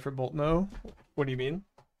red for Bolt. No. What do you mean?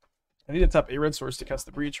 I need to tap a red source to cast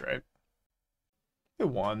the breach, right? They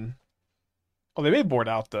won. Oh, they may board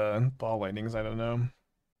out the ball lightnings. I don't know.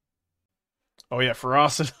 Oh yeah,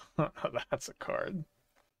 Ferocity. That's a card.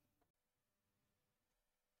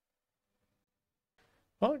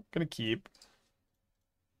 Well, gonna keep.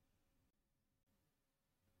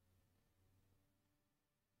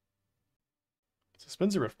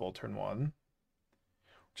 Suspends a Rift Bolt turn 1.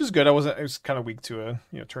 Which is good. I was kind of weak to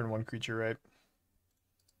a turn 1 creature, right?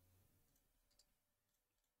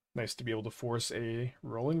 Nice to be able to force a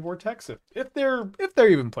Rolling Vortex if they're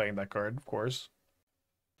even playing that card, of course.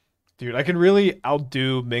 Dude, I can really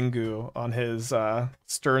outdo Mingu on his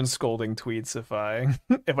Stern Scolding tweets if I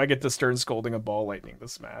if I get to Stern Scolding a ball lightning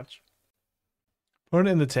this match. Put it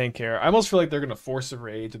in the tank here. I almost feel like they're gonna force a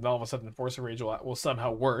rage, and all of a sudden force a rage will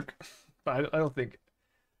somehow work. But I don't think.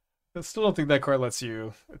 I still don't think that card lets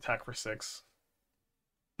you attack for 6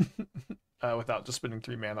 without just spending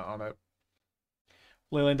 3 mana on it.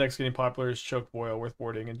 Leyland deck's getting popular. Is Choke Boil worth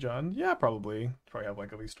boarding and John? Yeah, probably. Probably have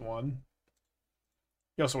like at least one.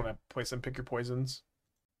 You also want to play some Pick Your Poisons.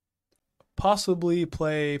 Possibly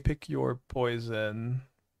play Pick Your Poison,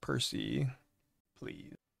 Percy,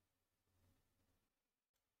 please.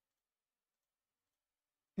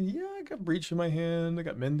 Yeah, I got Breach in my hand. I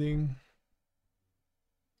got Mending.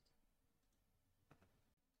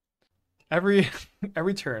 Every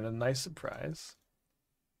turn, a nice surprise.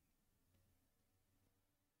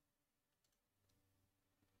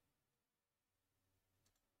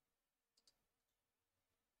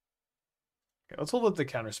 Okay, let's hold up the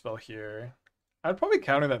counterspell here. I'd probably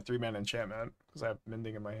counter that 3-mana enchantment because I have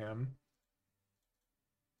Mending in my hand.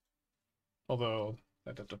 Although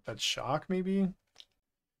I'd have to fetch Shock maybe.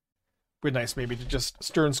 Would be nice maybe to just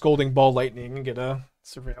Stern Scolding Ball Lightning and get a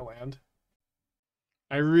Surveil land.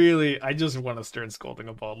 I just want to Stern Scolding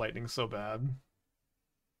a Ball Lightning so bad.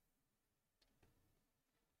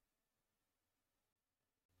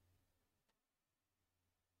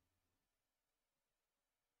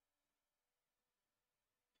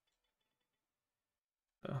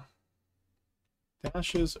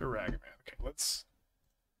 Dashes Aragaman. Okay, let's.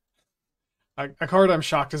 A card I'm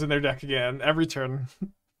shocked is in their deck again. Every turn.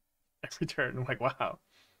 Every turn. I'm like, wow.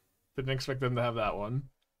 Didn't expect them to have that one.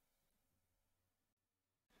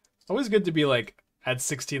 Always good to be like at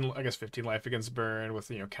 16, I guess 15 life against burn with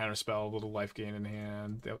counterspell, a little life gain in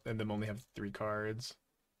hand, and them only have 3 cards.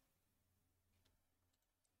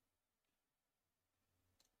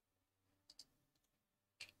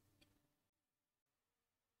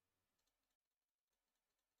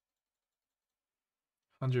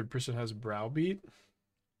 "100% has Browbeat."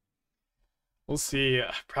 We'll see.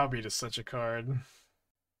 Browbeat is such a card.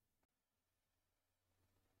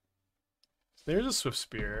 There's a Swift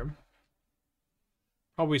Spear.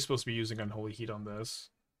 Probably supposed to be using Unholy Heat on this.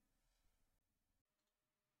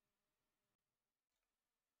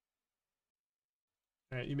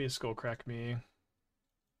 Alright, you may skull crack me.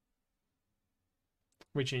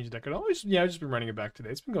 We change the deck at all? Yeah, I've just been running it back today.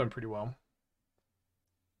 It's been going pretty well.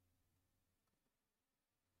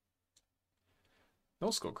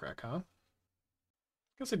 No skull crack, huh?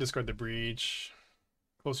 Guess I discard the Breach.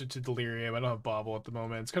 Closer to Delirium. I don't have Bauble at the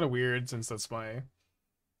moment. It's kind of weird since that's my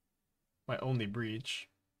only Breach.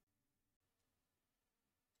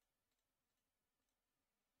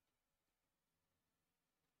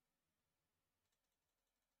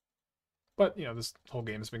 But, you know, this whole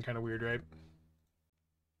game has been kind of weird, right?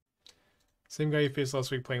 Same guy you faced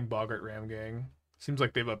last week playing Boggart Ram Gang. Seems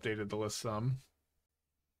like they've updated the list some.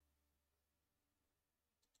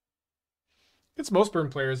 Against most burn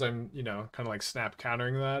players, I'm, you know, kind of like snap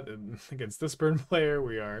countering that. And against this burn player,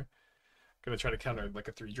 we are going to try to counter like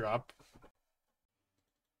a 3-drop.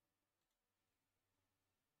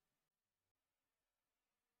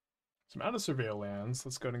 Some out of Surveil lands.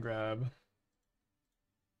 Let's go and grab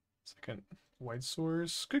second White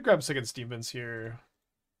Source. Could grab second Stevens here.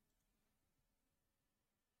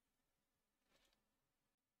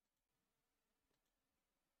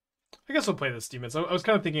 I guess I'll play this Demons. I was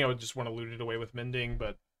kind of thinking I would just want to loot it away with Mending,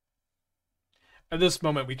 but at this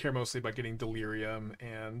moment we care mostly about getting Delirium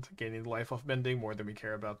and gaining life off Mending more than we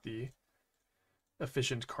care about the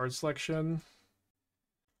efficient card selection.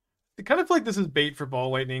 I kind of feel like this is bait for Ball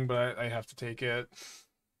Lightning, but I have to take it.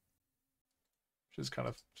 Which is kind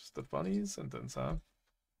of just the funny sentence, huh?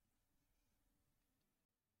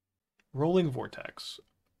 Rolling Vortex.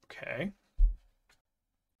 Okay.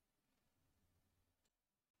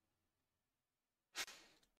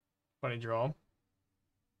 Funny draw. I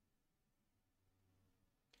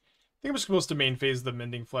think I'm supposed to main phase the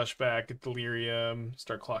Mending Flashback, get Delirium,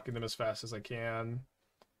 start clocking them as fast as I can.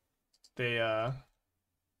 They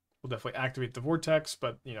will definitely activate the Vortex,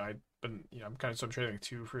 but you know, I'm kind of so I'm trading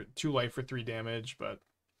 2 life for 3 damage, but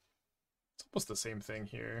it's almost the same thing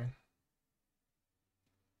here.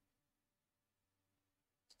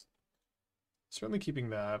 Certainly keeping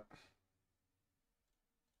that.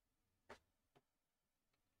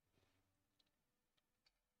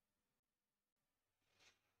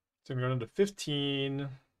 So I'm going into 15.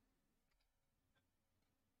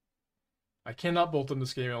 I cannot bolt in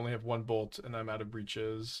this game. I only have 1 bolt, and I'm out of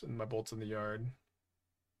breaches, and my bolt's in the yard.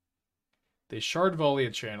 They shard volley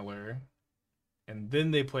a channeler, and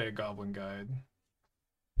then they play a goblin guide.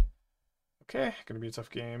 Okay, gonna be a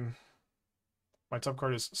tough game. My top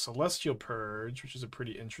card is Celestial Purge, which is a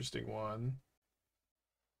pretty interesting one.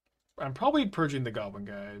 I'm probably purging the goblin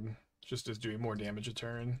guide, just as doing more damage a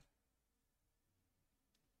turn.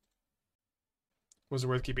 Was it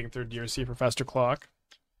worth keeping 3rd DRC for faster clock?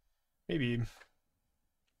 Maybe.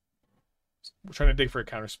 We're trying to dig for a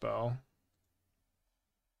counterspell.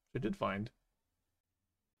 I did find.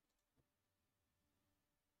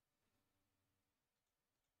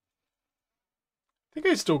 I think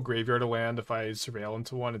I still graveyard a land if I surveil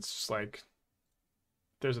into one. It's just like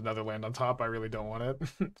there's another land on top. I really don't want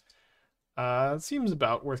it. It seems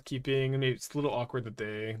about worth keeping. Maybe it's a little awkward that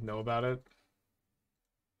they know about it.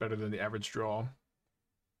 Better than the average draw.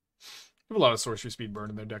 They have a lot of sorcery speed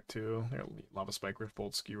burn in their deck too. They're Lava Spike, Rift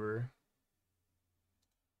Bolt, Skewer.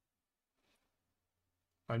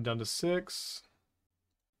 I'm down to 6.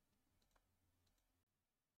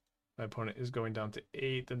 My opponent is going down to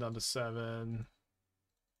 8, then down to 7.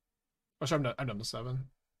 Oh, sorry, I'm down to 7.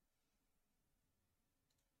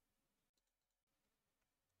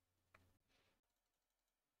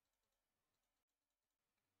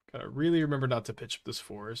 Gotta really remember not to pitch this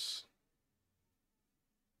Force.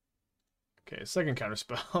 Okay, second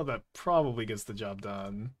counterspell. That probably gets the job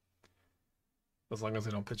done. As long as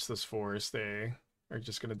I don't pitch this Force, they are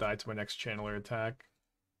just going to die to my next channeler attack.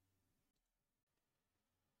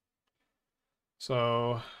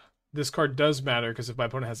 So this card does matter because if my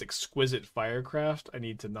opponent has Exquisite Firecraft, I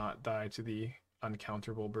need to not die to the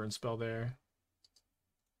uncounterable burn spell there.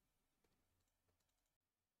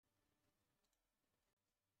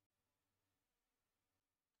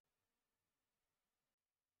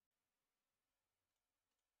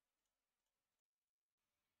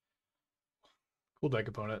 Cool deck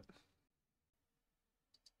opponent.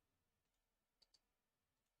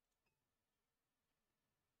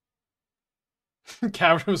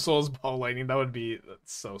 Cavern of Souls Ball Lightning, that's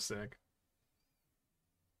so sick.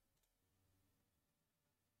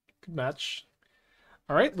 Good match.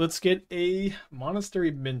 All right, let's get a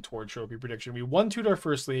Monastery Mentor trophy prediction. We 1-2'd our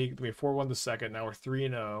first league, we 4-1 the second. Now we're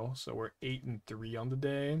 3-0, so we're 8-3 on the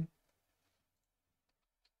day.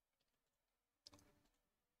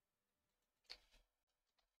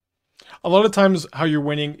 A lot of times how you're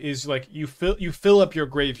winning is like you fill up your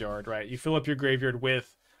graveyard, right? You fill up your graveyard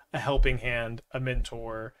with a helping hand, a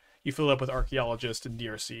mentor. You fill it up with archaeologist and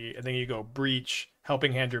DRC, and then you go breach,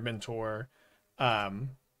 helping hand your mentor,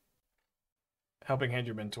 um, helping hand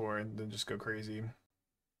your mentor, and then just go crazy.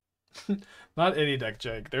 Not any deck,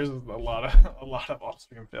 Jake. There's a lot of a lot of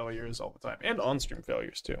off-stream failures all the time, and on-stream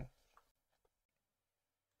failures too.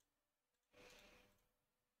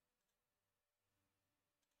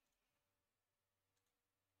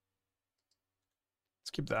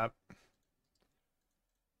 Let's keep that.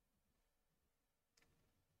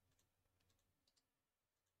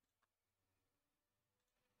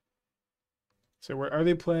 So where are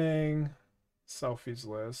they playing? Selfies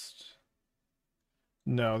list.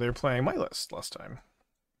 No, they're playing my list last time.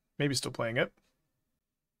 Maybe still playing it.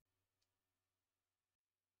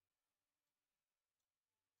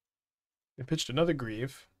 They pitched another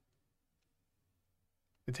Grieve.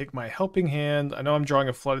 They take my helping hand. I know I'm drawing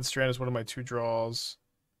a Flooded Strand as one of my 2 draws.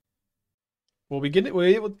 We're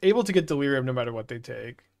able to get Delirium no matter what they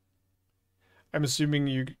take. I'm assuming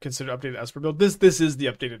you consider updated Esper build. This is the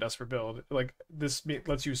updated Esper build. Like this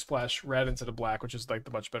lets you splash red instead of black, which is like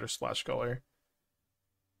the much better splash color.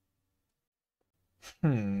 All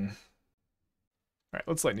right,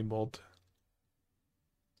 let's lightning bolt.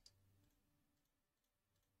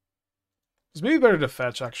 It's maybe better to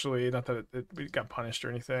fetch actually. Not that it got punished or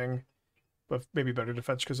anything, but maybe better to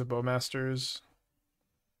fetch because of Bowmasters.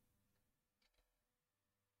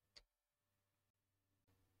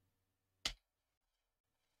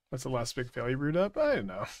 That's the last big failure brewed up. I don't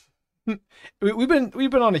know. we've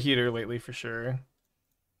been on a heater lately for sure.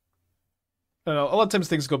 I don't know. A lot of times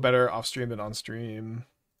things go better off stream than on stream.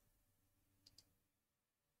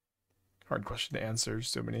 Hard question to answer.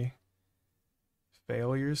 So many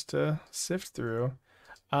failures to sift through.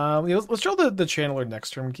 Yeah, let's draw the channeler next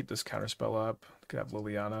turn and keep this counterspell up. Could have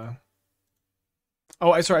Liliana.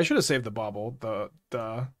 Oh, I should have saved the Bauble.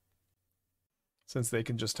 The since they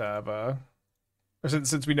can just have or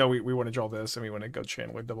since we know we want to draw this and we want to go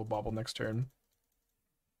channeler double Bauble next turn.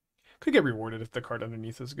 Could get rewarded if the card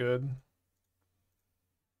underneath is good.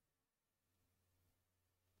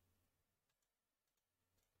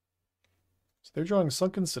 So they're drawing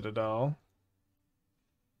Sunken Citadel.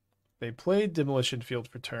 They played Demolition Field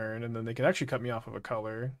for turn, and then they can actually cut me off of a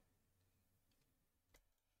color.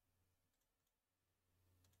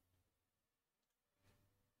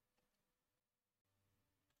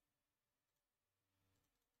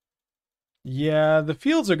 Yeah, the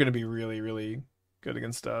fields are going to be really, really good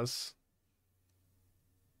against us.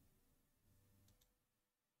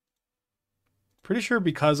 Pretty sure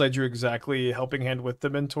because I drew exactly Helping Hand with the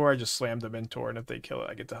Mentor, I just slammed the Mentor, and if they kill it,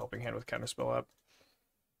 I get the Helping Hand with Counterspell up.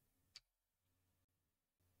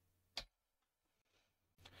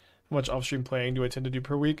 How much off-stream playing do I tend to do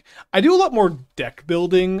per week? I do a lot more deck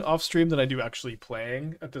building off-stream than I do actually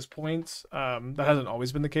playing at this point. That hasn't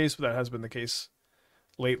always been the case, but that has been the case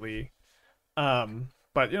lately.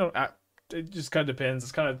 But you know, it just kind of depends.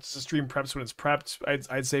 It's kind of just a stream preps when it's prepped.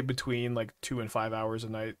 I'd say between like 2 and 5 hours a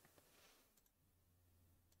night.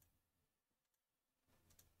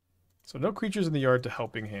 So no creatures in the yard to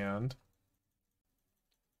helping hand.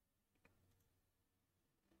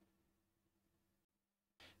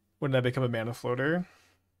 Wouldn't that become a mana floater?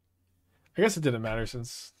 I guess it didn't matter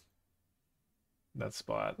since that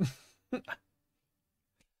spot.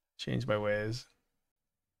 Changed my ways.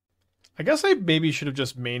 I guess I maybe should have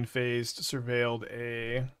just main phased, surveilled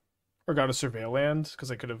or got a surveil land,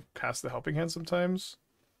 because I could have cast the helping hand sometimes.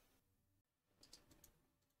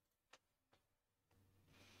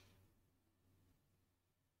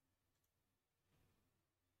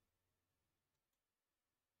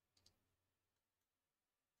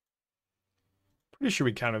 Pretty sure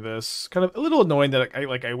we counter this. Kind of a little annoying that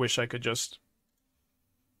I wish I could just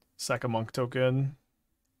sack a monk token.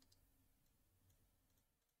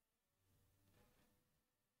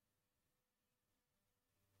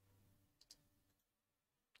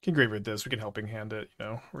 Can graveyard this. We can helping hand it, you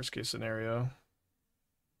know, worst case scenario.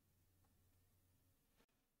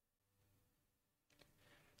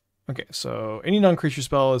 Okay, so any non-creature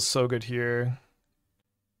spell is so good here.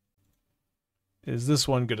 Is this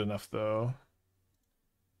one good enough though?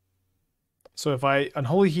 So if I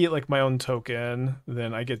Unholy Heat like my own token,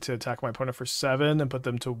 then I get to attack my opponent for 7 and put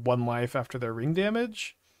them to 1 life after their ring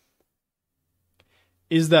damage.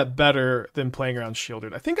 Is that better than playing around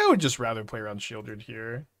Shielded? I think I would just rather play around Shielded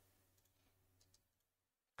here.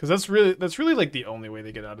 Because that's really like the only way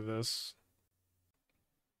they get out of this.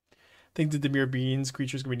 I think the Demir Beans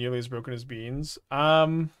creature's gonna be nearly as broken as Beans. I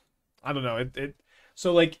don't know.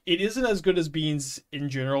 So like it isn't as good as beans in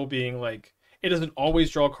general being like it doesn't always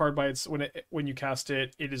draw a card by its when you cast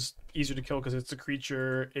it. It is easier to kill because it's a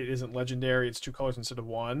creature. It isn't legendary. It's 2 colors instead of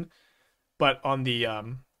one. But on the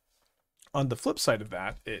flip side of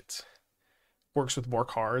that, it works with more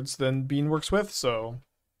cards than Bean works with, so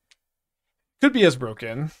could be as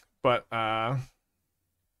broken, but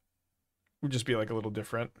would just be like a little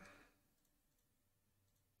different.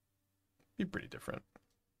 Be pretty different.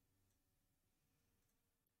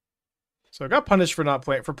 So I got punished for not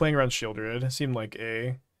playing around Shieldred. It seemed like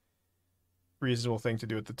a reasonable thing to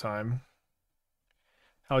do at the time.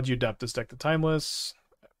 How would you adapt this deck to Timeless?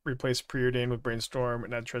 Replace Preordain with Brainstorm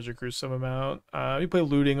and add Treasure Cruise some amount. You play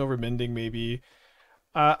Looting over Mending maybe.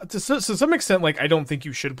 To some extent, like I don't think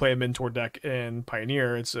you should play a Mentor deck in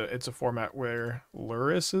Pioneer. It's a format where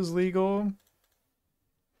Luris is legal.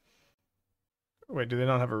 Wait, do they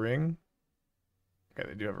not have a ring? Okay,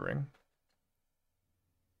 they do have a ring.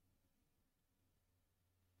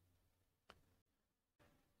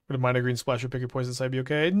 Would a Minor Green Splash or pick your poison side be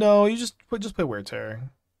okay? No, you just play Wear Tear.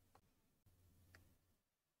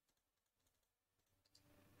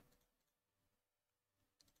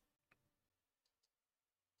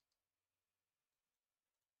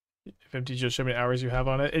 If MTGO show how many hours you have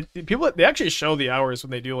on it, people they actually show the hours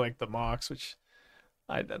when they do like the mocks, which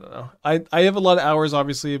I don't know. I have a lot of hours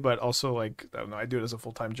obviously, but also like I don't know. I do it as a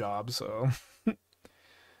full-time job, so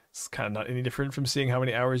it's kind of not any different from seeing how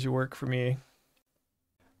many hours you work for me.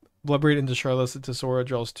 Bloodbraid into Charlotte into Sora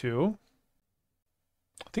draws 2.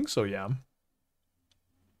 I think so, yeah.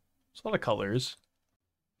 There's a lot of colors.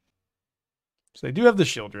 So they do have the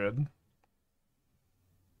Shieldred.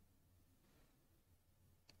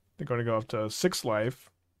 They're going to go up to 6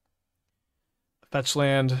 life. Fetch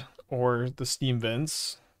land or the Steam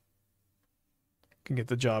Vents can get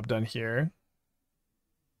the job done here.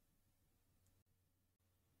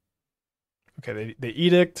 Okay, they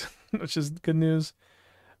Edict, which is good news.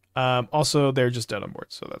 Also, they're just dead on board,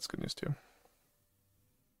 so that's good news too.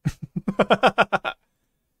 But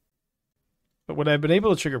would I have been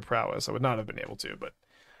able to trigger Prowess? I would not have been able to, but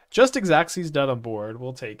just Xaxes dead on board.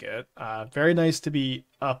 We'll take it. Very nice to be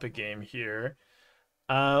up a game here.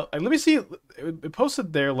 Let me see. It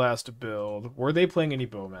posted their last build. Were they playing any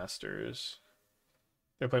Bowmasters?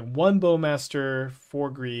 They're playing 1 Bowmaster, 4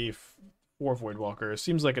 Grief, 4 Voidwalker.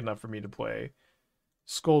 Seems like enough for me to play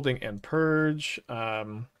Scolding and Purge.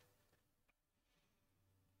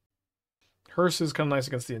 Hearse is kind of nice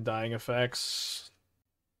against the Undying effects.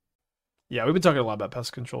 Yeah, we've been talking a lot about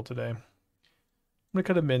pest control today. I'm gonna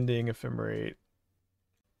cut a Mending, Ephemerate.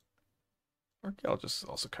 Archaeologist is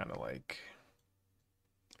also kind of like...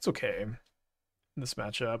 It's okay in this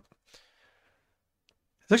matchup.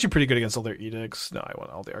 It's actually pretty good against all their edicts. No, I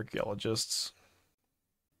want all the archaeologists.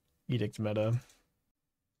 Edict meta.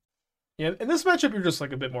 Yeah, in this matchup, you're just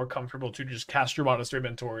like a bit more comfortable to just cast your Monastery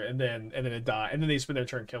Mentor and then it die, and then they spend their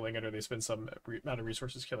turn killing it, or they spend some amount of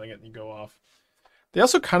resources killing it, and you go off. They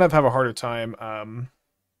also kind of have a harder time.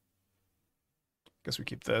 Guess we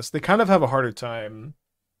keep this. They kind of have a harder time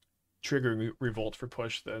triggering Revolt for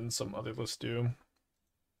push than some other lists do.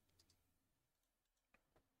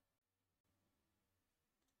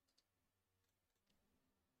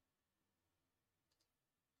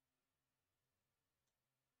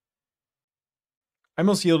 I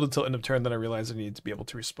almost yielded until end of turn, then I realized I needed to be able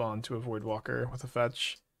to respond to a Voidwalker with a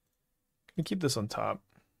fetch. Can keep this on top.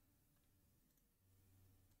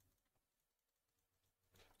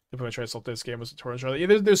 If I try to solve this game with Satoro Charlotte.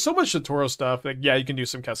 Yeah, there's so much Satoro stuff. Like, yeah, you can do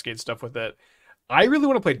some Cascade stuff with it. I really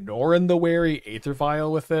want to play Norin the Wary Aether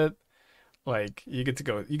Vial with it. Like, you get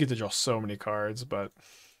to draw so many cards, but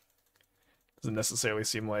doesn't necessarily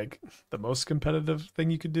seem like the most competitive thing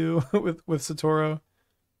you could do with Satoro.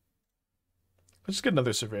 Let's just get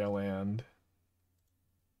another Surveil land.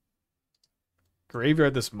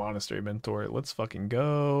 Graveyard this Monastery Mentor. Let's fucking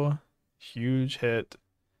go. Huge hit.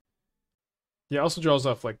 Yeah, also draws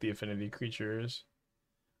off like the affinity creatures.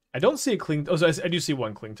 I don't see a cling. Oh, so I do see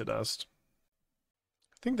 1 Cling to Dust.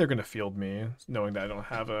 I think they're gonna field me, knowing that I don't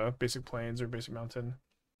have a basic plains or basic mountain.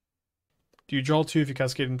 Do you draw 2 if you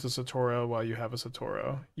cascade into Satoro while you have a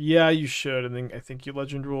Satoro? Yeah, you should, and then I think you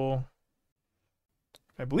legend rule.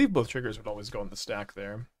 I believe both triggers would always go in the stack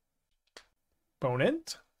there.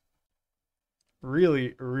 Opponent?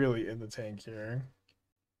 Really, really in the tank here.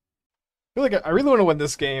 I feel like I really want to win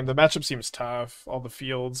this game. The matchup seems tough. All the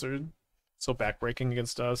fields are so backbreaking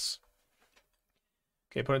against us.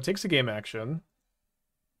 Okay, opponent takes a game action.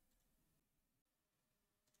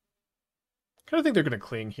 Kind of think they're going to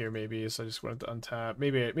cling here, maybe, so I just wanted to untap.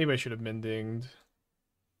 Maybe I should have Mendinged.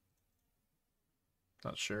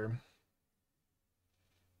 Not sure.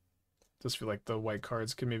 Just feel like the white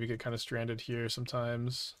cards can maybe get kind of stranded here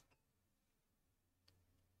sometimes.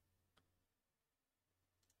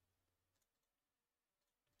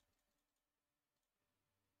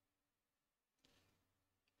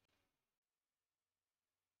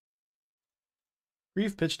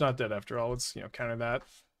 Grief Pitch not dead after all. Let's, counter that.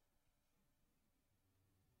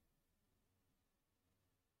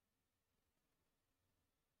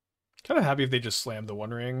 Kind of happy if they just slam the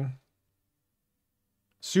One Ring.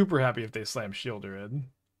 Super happy if they slam Sheoldred.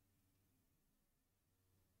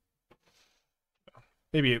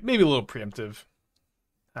 Maybe a little preemptive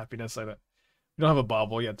happiness like that. We don't have a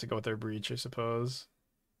Bauble yet to go with their Breach, I suppose.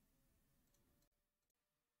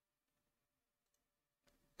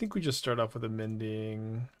 I think we just start off with a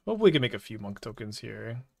Mending. Hopefully we can make a few Monk tokens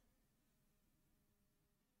here.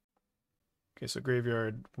 Okay, so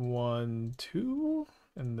graveyard 1, 2,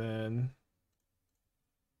 and then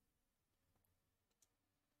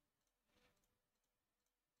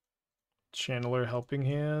Channeler Helping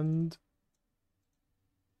Hand.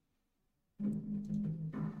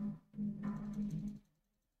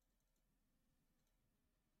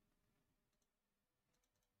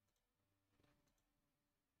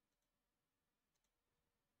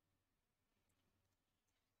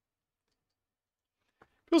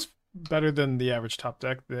 Feels better than the average top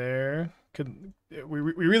deck there. We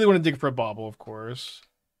really want to dig for a Bauble, of course.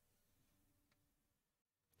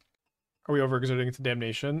 Are we overexerting into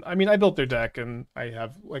Damnation? I mean, I built their deck, and I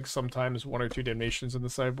have like sometimes 1 or 2 Damnations in the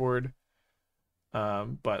sideboard.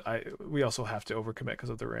 But we also have to overcommit because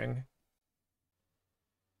of the ring.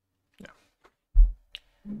 Yeah.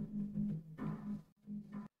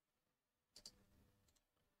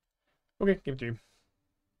 Okay, game 3.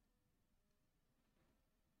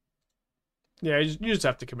 Yeah, you just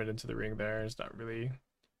have to commit into the ring there. It's not really,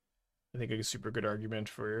 I think, a super good argument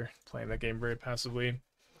for playing that game very passively.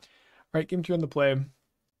 All right, game 2 on the play.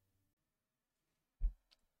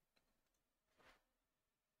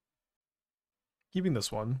 Keeping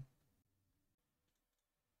this one.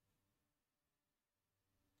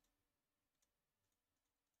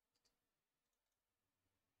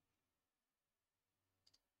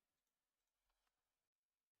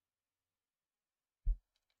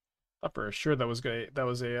 Thought for sure that was good. That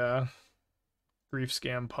was a grief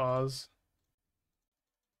scam pause.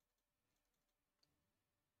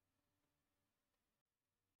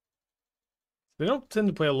 They don't tend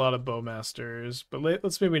to play a lot of Bowmasters, but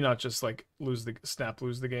let's maybe not just like lose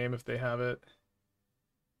the game if they have it.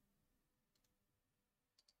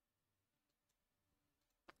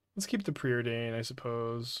 Let's keep the Preordain, I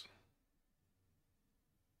suppose.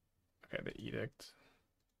 Okay, the Edict.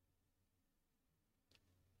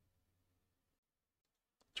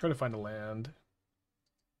 Try to find a land.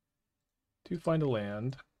 To find a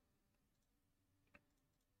land.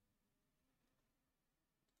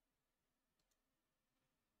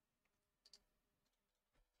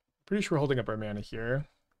 Pretty sure we're holding up our mana here.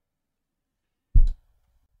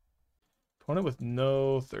 Opponent with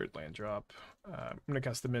no 3rd land drop. I'm going to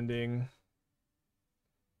cast the Mending.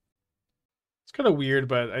 It's kind of weird,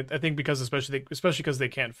 but I think because especially because they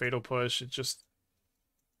can't Fatal Push, it's just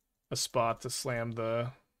a spot to slam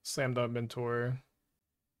the Mentor.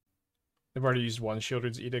 They've already used 1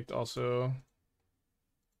 Sheoldred's Edict also.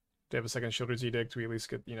 If they have a 2nd Sheoldred's Edict, we at least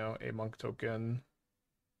get, a Monk token.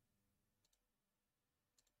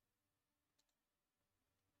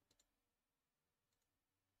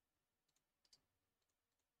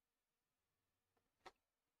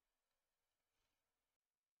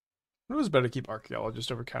 It was better to keep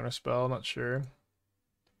Archaeologist over Counterspell, not sure.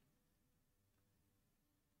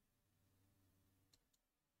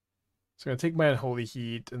 So I'm going to take my Unholy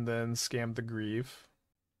Heat and then scam the Grief.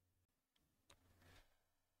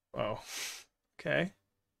 Oh, okay.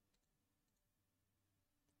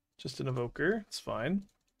 Just an Evoker, it's fine.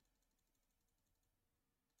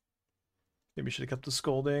 Maybe should have kept the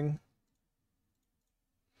Scolding.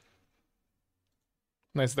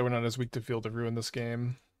 Nice that we're not as weak to Field of Ruin this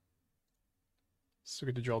game. So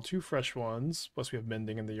we get to draw 2 fresh ones, plus we have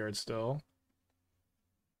Mending in the yard still.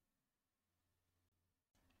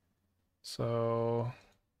 So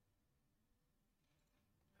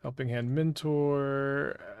Helping Hand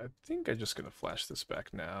Mentor. I think I'm just gonna flash this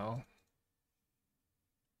back now.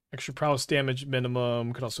 Extra prowess damage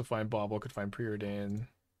minimum. Could also find Bauble, could find Preordain.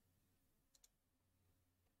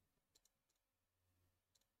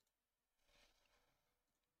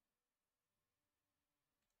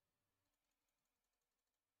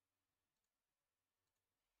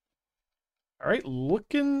 All right,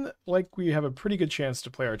 looking like we have a pretty good chance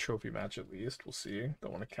to play our trophy match at least. We'll see.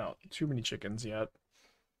 Don't want to count too many chickens yet.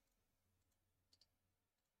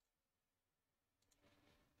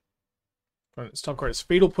 Its top card is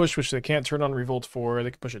Fatal Push, which they can't turn on Revolt for.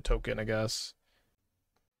 They can push a token, I guess.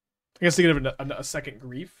 I guess they can have a second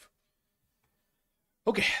Grief.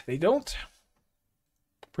 Okay, they don't.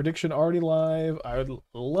 Prediction already live. I would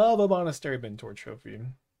love a Monastery Mentor trophy.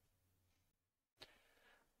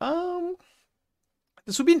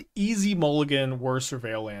 This would be an easy mulligan were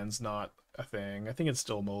Surveil lands not a thing. I think it's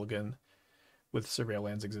still a mulligan with Surveil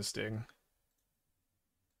lands existing.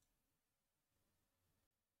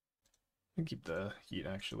 I can keep the heat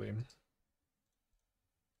actually.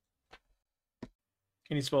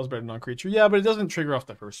 Any spell is better than non-creature. Yeah, but it doesn't trigger off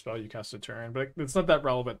the first spell you cast a turn. But it's not that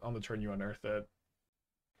relevant on the turn you unearth it.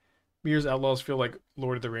 Mirror's Outlaws feel like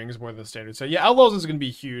Lord of the Rings more than the standard set. Yeah, Outlaws is going to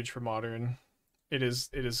be huge for Modern. It is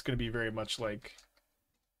going to be very much like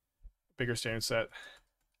bigger standard set.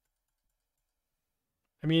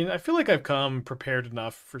 I mean, I feel like I've come prepared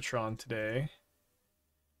enough for Tron today.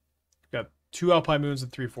 Got 2 Alpine Moons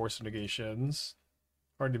and 3 Force of Negations.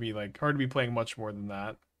 Hard to be playing much more than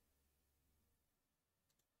that.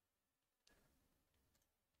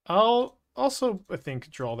 I'll also, I think,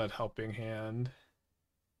 draw that Helping Hand.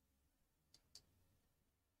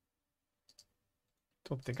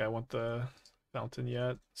 Don't think I want the Fountain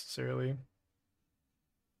yet, necessarily.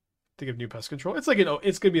 Think of new pest control. It's like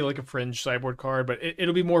it's gonna be like a fringe sideboard card, but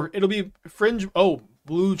it'll be fringe. Oh,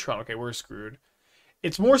 blue Tron. Okay, we're screwed.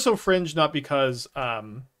 It's more so fringe, not because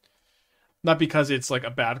it's like a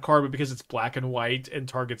bad card, but because it's black and white and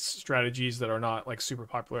targets strategies that are not like super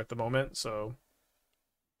popular at the moment. So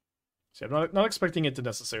I'm not expecting it to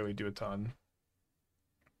necessarily do a ton.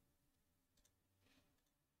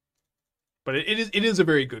 But it is a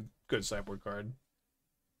very good sideboard card,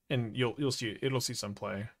 and it'll see some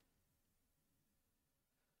play.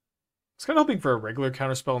 It's kind of hoping for a regular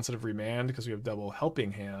counterspell instead of Remand because we have double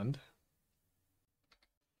Helping Hand.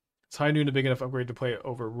 Is High Noon a big enough upgrade to play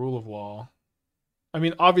over Rule of Law? I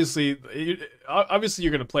mean, obviously you're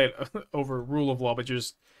going to play it over Rule of Law, but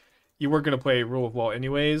you weren't going to play Rule of Law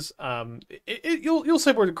anyways. You'll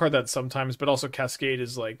sideboard a card that sometimes, but also Cascade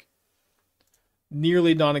is like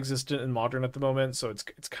nearly non-existent in Modern at the moment, so it's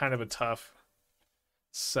kind of a tough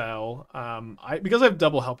sell. Because I have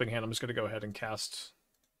double Helping Hand, I'm just going to go ahead and cast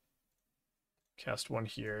one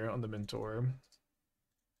here on the Mentor.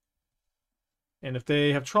 And if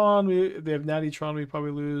they have Tron, they have Natty Tron, we probably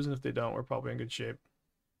lose. And if they don't, we're probably in good shape.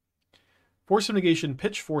 Force of Negation,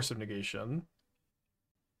 pitch Force of Negation.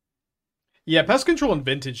 Yeah, Pest Control and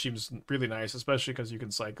Vintage seems really nice, especially because you can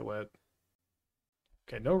cycle it.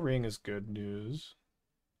 Okay, no ring is good news.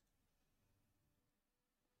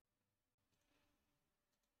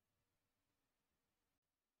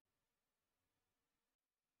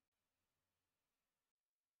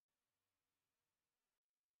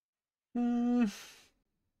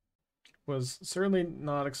 Was certainly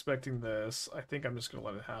not expecting this. I think I'm just going to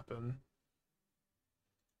let it happen.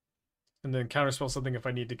 And then counterspell something if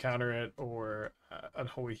I need to counter it, or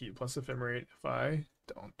Unholy Heat plus Ephemerate if I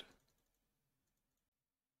don't.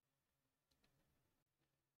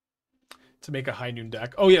 To make a High Noon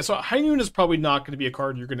deck. Oh yeah, so High Noon is probably not going to be a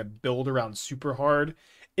card you're going to build around super hard.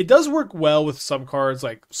 It does work well with some cards,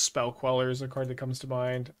 like Spell Queller is a card that comes to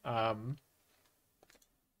mind.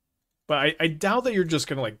 But I doubt that you're just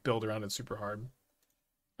going to like build around it super hard.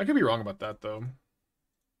 I could be wrong about that though.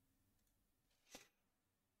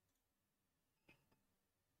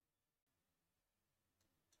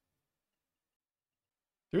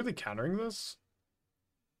 They're really countering this?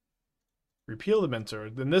 Repeal the Mentor.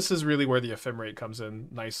 Then this is really where the Ephemerate comes in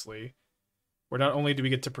nicely. Where not only do we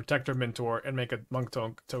get to protect our Mentor and make a Monk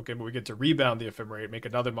token, but we get to rebound the Ephemerate, make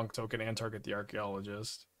another Monk token, and target the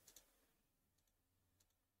Archaeologist.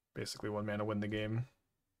 Basically 1 mana win the game.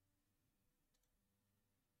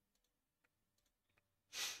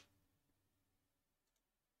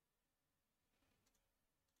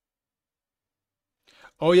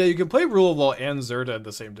 Oh yeah, you can play Rule of Law and Zerta in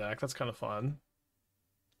the same deck. That's kind of fun.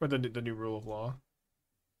 Or the new Rule of Law.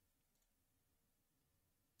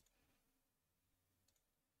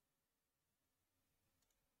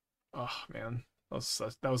 Oh man,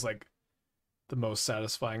 that was like the most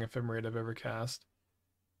satisfying Ephemerate I've ever cast.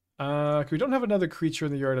 We don't have another creature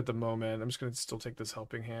in the yard at the moment. I'm just gonna still take this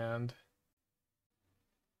Helping Hand.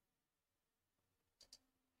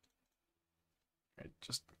 Alright,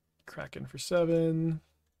 just crack in for 7.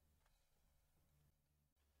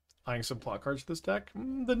 Eyeing some plot cards for this deck.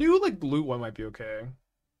 The new like blue one might be okay.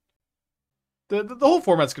 The whole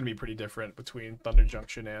format's gonna be pretty different between Thunder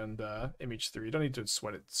Junction and MH3. You don't need to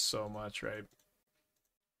sweat it so much, right?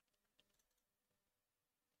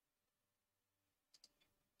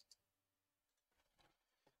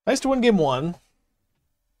 Nice to win game 1.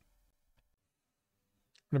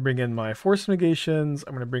 I'm gonna bring in my Force of Negations.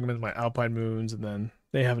 I'm gonna bring them in my Alpine Moons, and then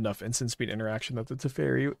they have enough instant speed interaction that the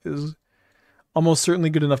Teferi is almost certainly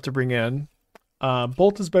good enough to bring in.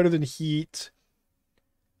 Bolt is better than Heat.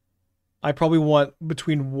 I probably want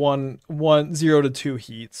between 0 to 2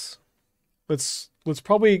 Heats. Let's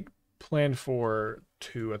probably plan for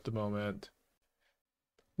 2 at the moment.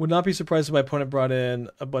 Would not be surprised if my opponent brought in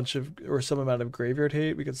a bunch of or some amount of graveyard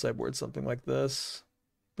hate. We could sideboard something like this.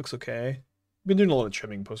 Looks okay. Been doing a lot of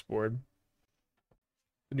trimming post board.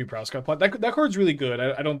 The new Prowscott plot. That card's really good.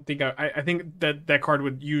 I don't think I think that card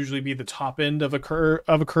would usually be the top end of a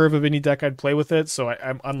curve of any deck I'd play with it. So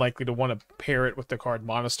I'm unlikely to want to pair it with the card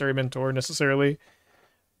Monastery Mentor necessarily.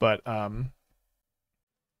 But the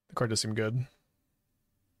card does seem good.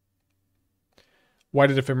 Why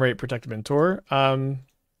did Ephemerate protect Mentor?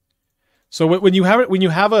 So when you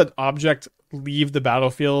have an object leave the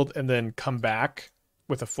battlefield and then come back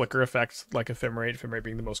with a flicker effect like Ephemerate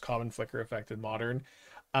being the most common flicker effect in Modern,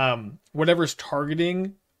 whatever was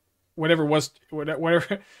targeting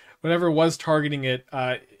it,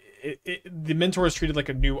 the Mentor is treated like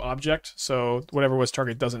a new object. So whatever was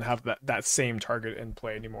target doesn't have that same target in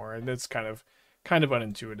play anymore, and it's kind of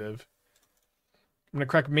unintuitive. I'm gonna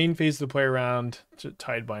crack main phase to play around to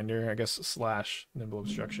Tidebinder, I guess / Nimble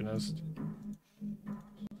Obstructionist.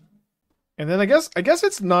 And then I guess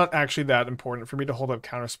it's not actually that important for me to hold up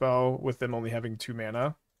Counterspell with them only having 2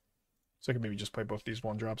 mana. So I can maybe just play both these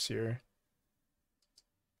 1-drops here.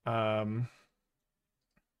 Let's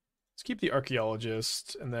keep the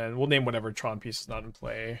Archaeologist, and then we'll name whatever Tron piece is not in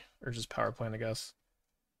play, or just power plant, I guess.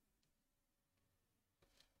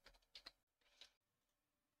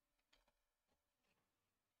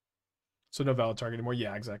 So no valid target anymore.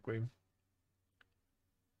 Yeah, exactly. All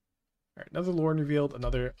right, another Lorn revealed,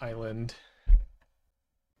 another island.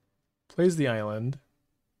 Plays the island.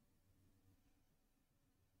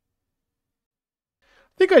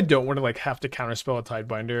 I think I don't want to like have to counterspell a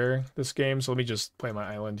Tidebinder this game, so let me just play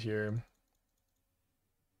my island here.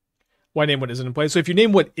 Why name what isn't in play? So if you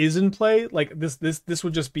name what is in play, like this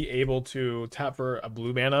would just be able to tap for a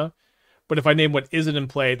blue mana. But if I name what isn't in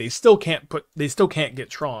play, they still can't get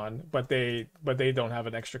Tron, but they don't have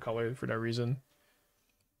an extra color for no reason.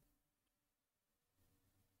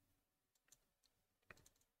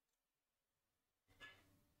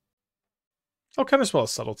 I'll counterspell a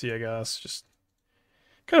subtlety, I guess. Just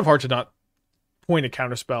kind of hard to not point a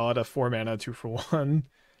counterspell at a 4 mana 2-for-1,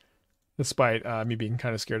 despite me being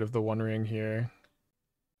kind of scared of the One Ring here.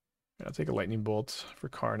 I'll take a lightning bolt for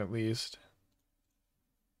Karn at least.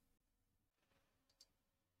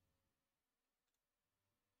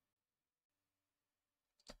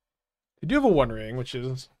 I do have a One Ring, which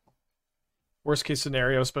is worst case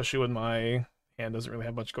scenario, especially when my hand doesn't really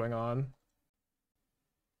have much going on.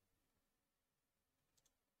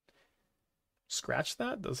 Scratch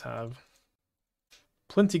that does have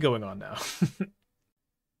plenty going on now.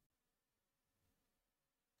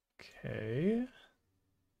 Okay.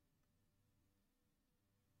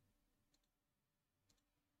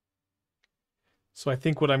 So I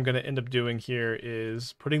think what I'm going to end up doing here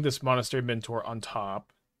is putting this Monastery Mentor on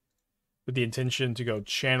top with the intention to go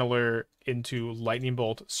Channeler into Lightning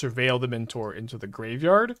Bolt, surveil the Mentor into the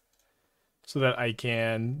graveyard so that I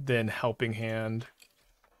can then Helping Hand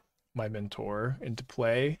my Mentor into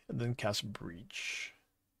play and then cast Breach.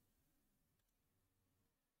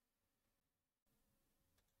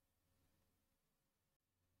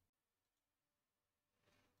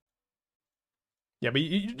 Yeah, but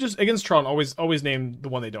you just against Tron always name the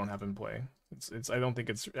one they don't have in play. It's I don't think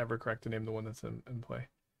it's ever correct to name the one that's in play.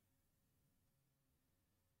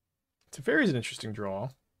 Teferi is an interesting draw.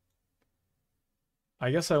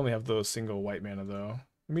 I guess I only have those single white mana though.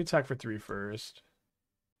 Let me attack for 3 first.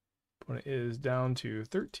 Opponent is down to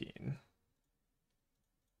 13.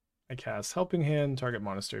 I cast Helping Hand, target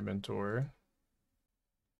Monastery Mentor.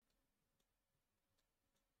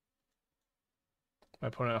 My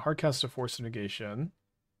opponent hardcasts a Force of Negation.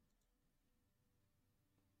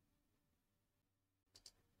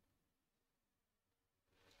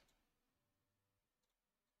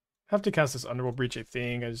 Have to cast this Underworld Breach, I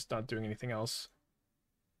think. I'm just not doing anything else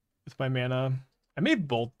with my mana. I may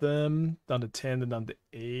bolt them down to 10, then down to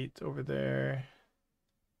 8 over there.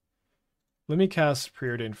 Let me cast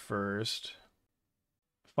Preordain first.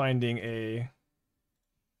 Finding a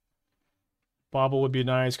Bauble would be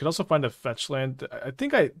nice. Could also find a fetch land. I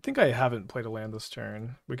think I haven't played a land this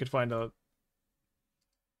turn. We could find a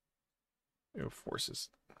Forces.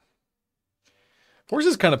 Force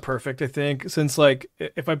is kind of perfect, I think, since like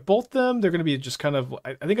if I bolt them, they're gonna be just kind of.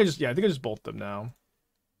 I think I just bolt them now.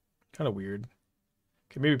 Kind of weird.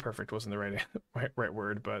 Okay, maybe perfect wasn't the right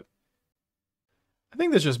word, but I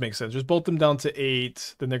think this just makes sense. Just bolt them down to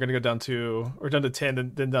 8, then they're gonna go down to, or down to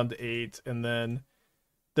 10, then down to 8, and then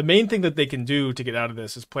the main thing that they can do to get out of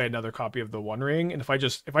this is play another copy of the One Ring. And if I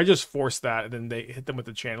just force that and then they hit them with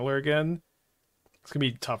the Channeler again, it's gonna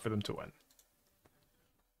be tough for them to win.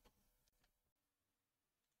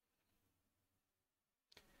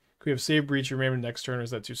 Could we have Save Breach and remember next turn, or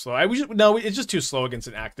is that too slow? No, it's just too slow against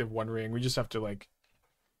an active One Ring. We just have to like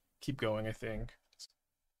keep going, I think.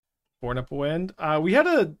 Born Up the Wind. We had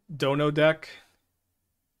a Dono deck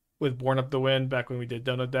with Born Up the Wind back when we did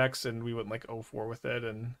Dono decks, and we went like 0-4 with it,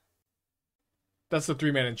 and that's the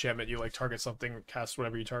 3-man enchantment. You like target something, cast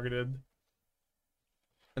whatever you targeted.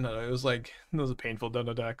 And it was a painful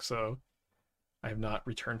Dono deck, so I have not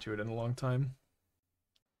returned to it in a long time.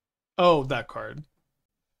 Oh, that card.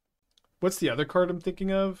 What's the other card I'm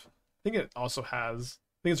thinking of? I think it also has.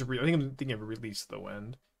 I think I'm thinking of Release the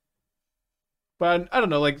Wind. But I don't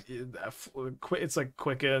know, like it's like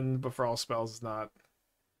Quicken, but for all spells is not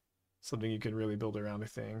something you can really build around, I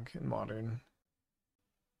think, in Modern.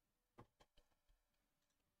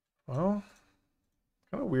 Well,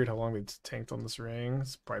 kind of weird how long they tanked on this ring.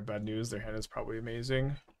 It's probably bad news. Their hand is probably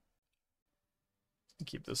amazing.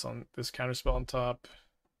 Keep this Counterspell on top.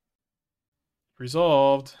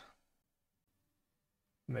 Resolved.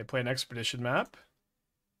 And they play an Expedition map.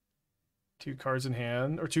 2 cards in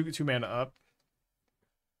hand, or two mana up.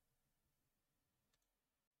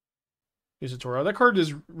 Use a Toro. That card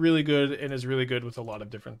is really good and is really good with a lot of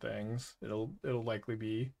different things. It'll likely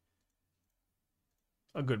be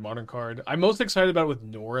a good Modern card. I'm most excited about it with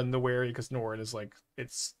Norn the Wary, because Norn is like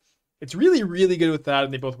it's really, really good with that,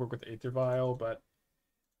 and they both work with Aether Vial, but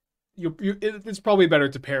it's probably better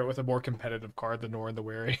to pair it with a more competitive card than Norn the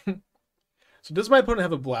Wary. So does my opponent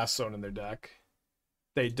have a Blast Zone in their deck?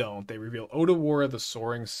 They don't. They reveal Otawara the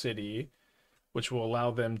Soaring City, which will allow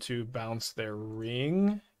them to bounce their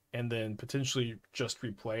ring and then potentially just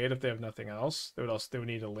replay it if they have nothing else. They would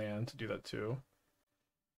need a land to do that too.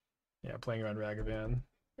 Yeah, playing around Ragavan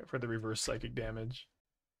for the reverse psychic damage.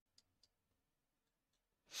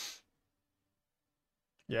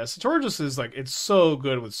 Yeah, Satora just is like, it's so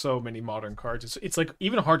good with so many Modern cards. It's like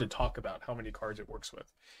even hard to talk about how many cards it works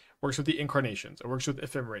with. Works with the Incarnations. It works with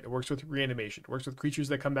Ephemerate. It works with Reanimation. It works with creatures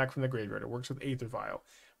that come back from the graveyard. It works with Aether Vial.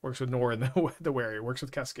 It works with Nora and the Wary. It works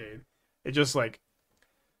with Cascade. It just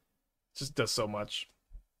does so much.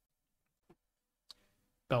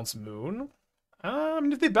 Bounce Moon. I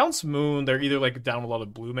mean, if they bounce Moon, they're either like down a lot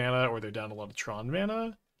of blue mana or they're down a lot of Tron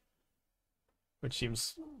mana, which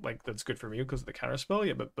seems like that's good for me because of the counterspell.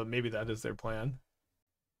 Yeah, but maybe that is their plan.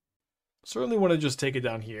 Certainly want to just take it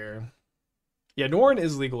down here. Yeah, Norn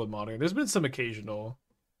is legal in Modern. There's been some occasional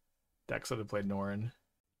decks that have played Norn.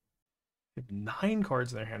 They have 9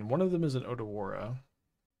 cards in their hand. One of them is an Otawara.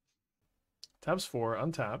 Taps 4,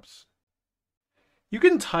 untaps. You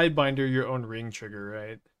can Tidebinder your own ring trigger,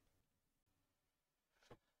 right?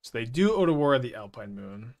 So they do Otawara the Alpine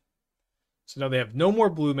Moon. So now they have no more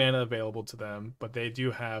blue mana available to them, but they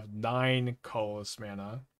do have 9 colorless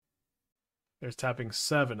mana. There's tapping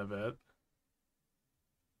 7 of it.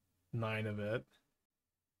 9 of it.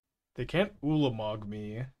 They can't Ulamog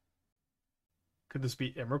me. Could this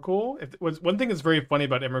be Emrakul? One thing that's very funny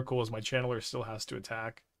about Emrakul is my Channeler still has to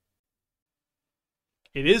attack.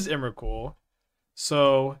 It is Emrakul.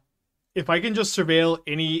 So if I can just surveil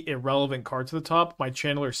any irrelevant card to the top, my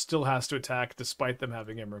Channeler still has to attack despite them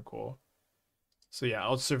having Emrakul. So yeah,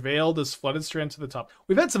 I'll surveil this Flooded Strand to the top.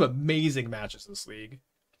 We've had some amazing matches this league.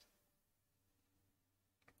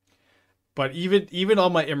 But even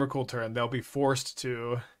on my Emrakul turn, they'll be forced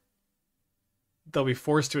to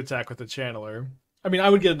attack with the Channeler. I mean, I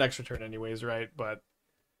would get an extra turn anyways, right? But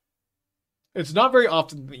it's not very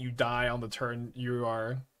often that you die on the turn you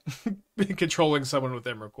are controlling someone with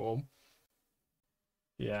Emrakul.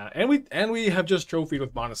 Yeah, and we have just trophied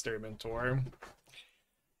with Monastery Mentor.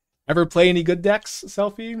 Ever play any good decks,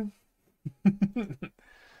 Selfie?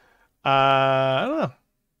 I don't know.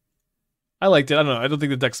 I liked it. I don't know. I don't think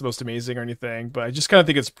the deck's the most amazing or anything, but I just kind of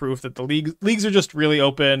think it's proof that the leagues are just really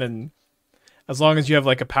open, and as long as you have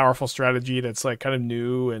like a powerful strategy that's like kind of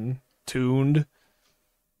new and tuned,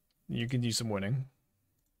 you can do some winning.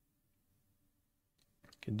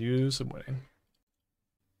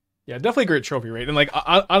 Yeah, definitely great trophy rate. And like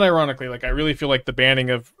unironically, like I really feel like the banning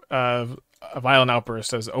of Violent Outburst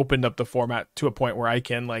has opened up the format to a point where I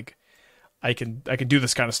can do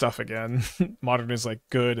this kind of stuff again. Modern is like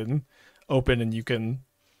good and open, and you can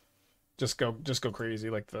just go crazy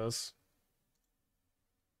like this.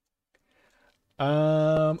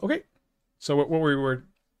 Okay. So what we were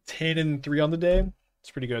 10-3 on the day.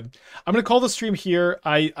 It's pretty good. I'm gonna call the stream here.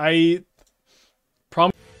 I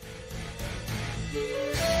promise.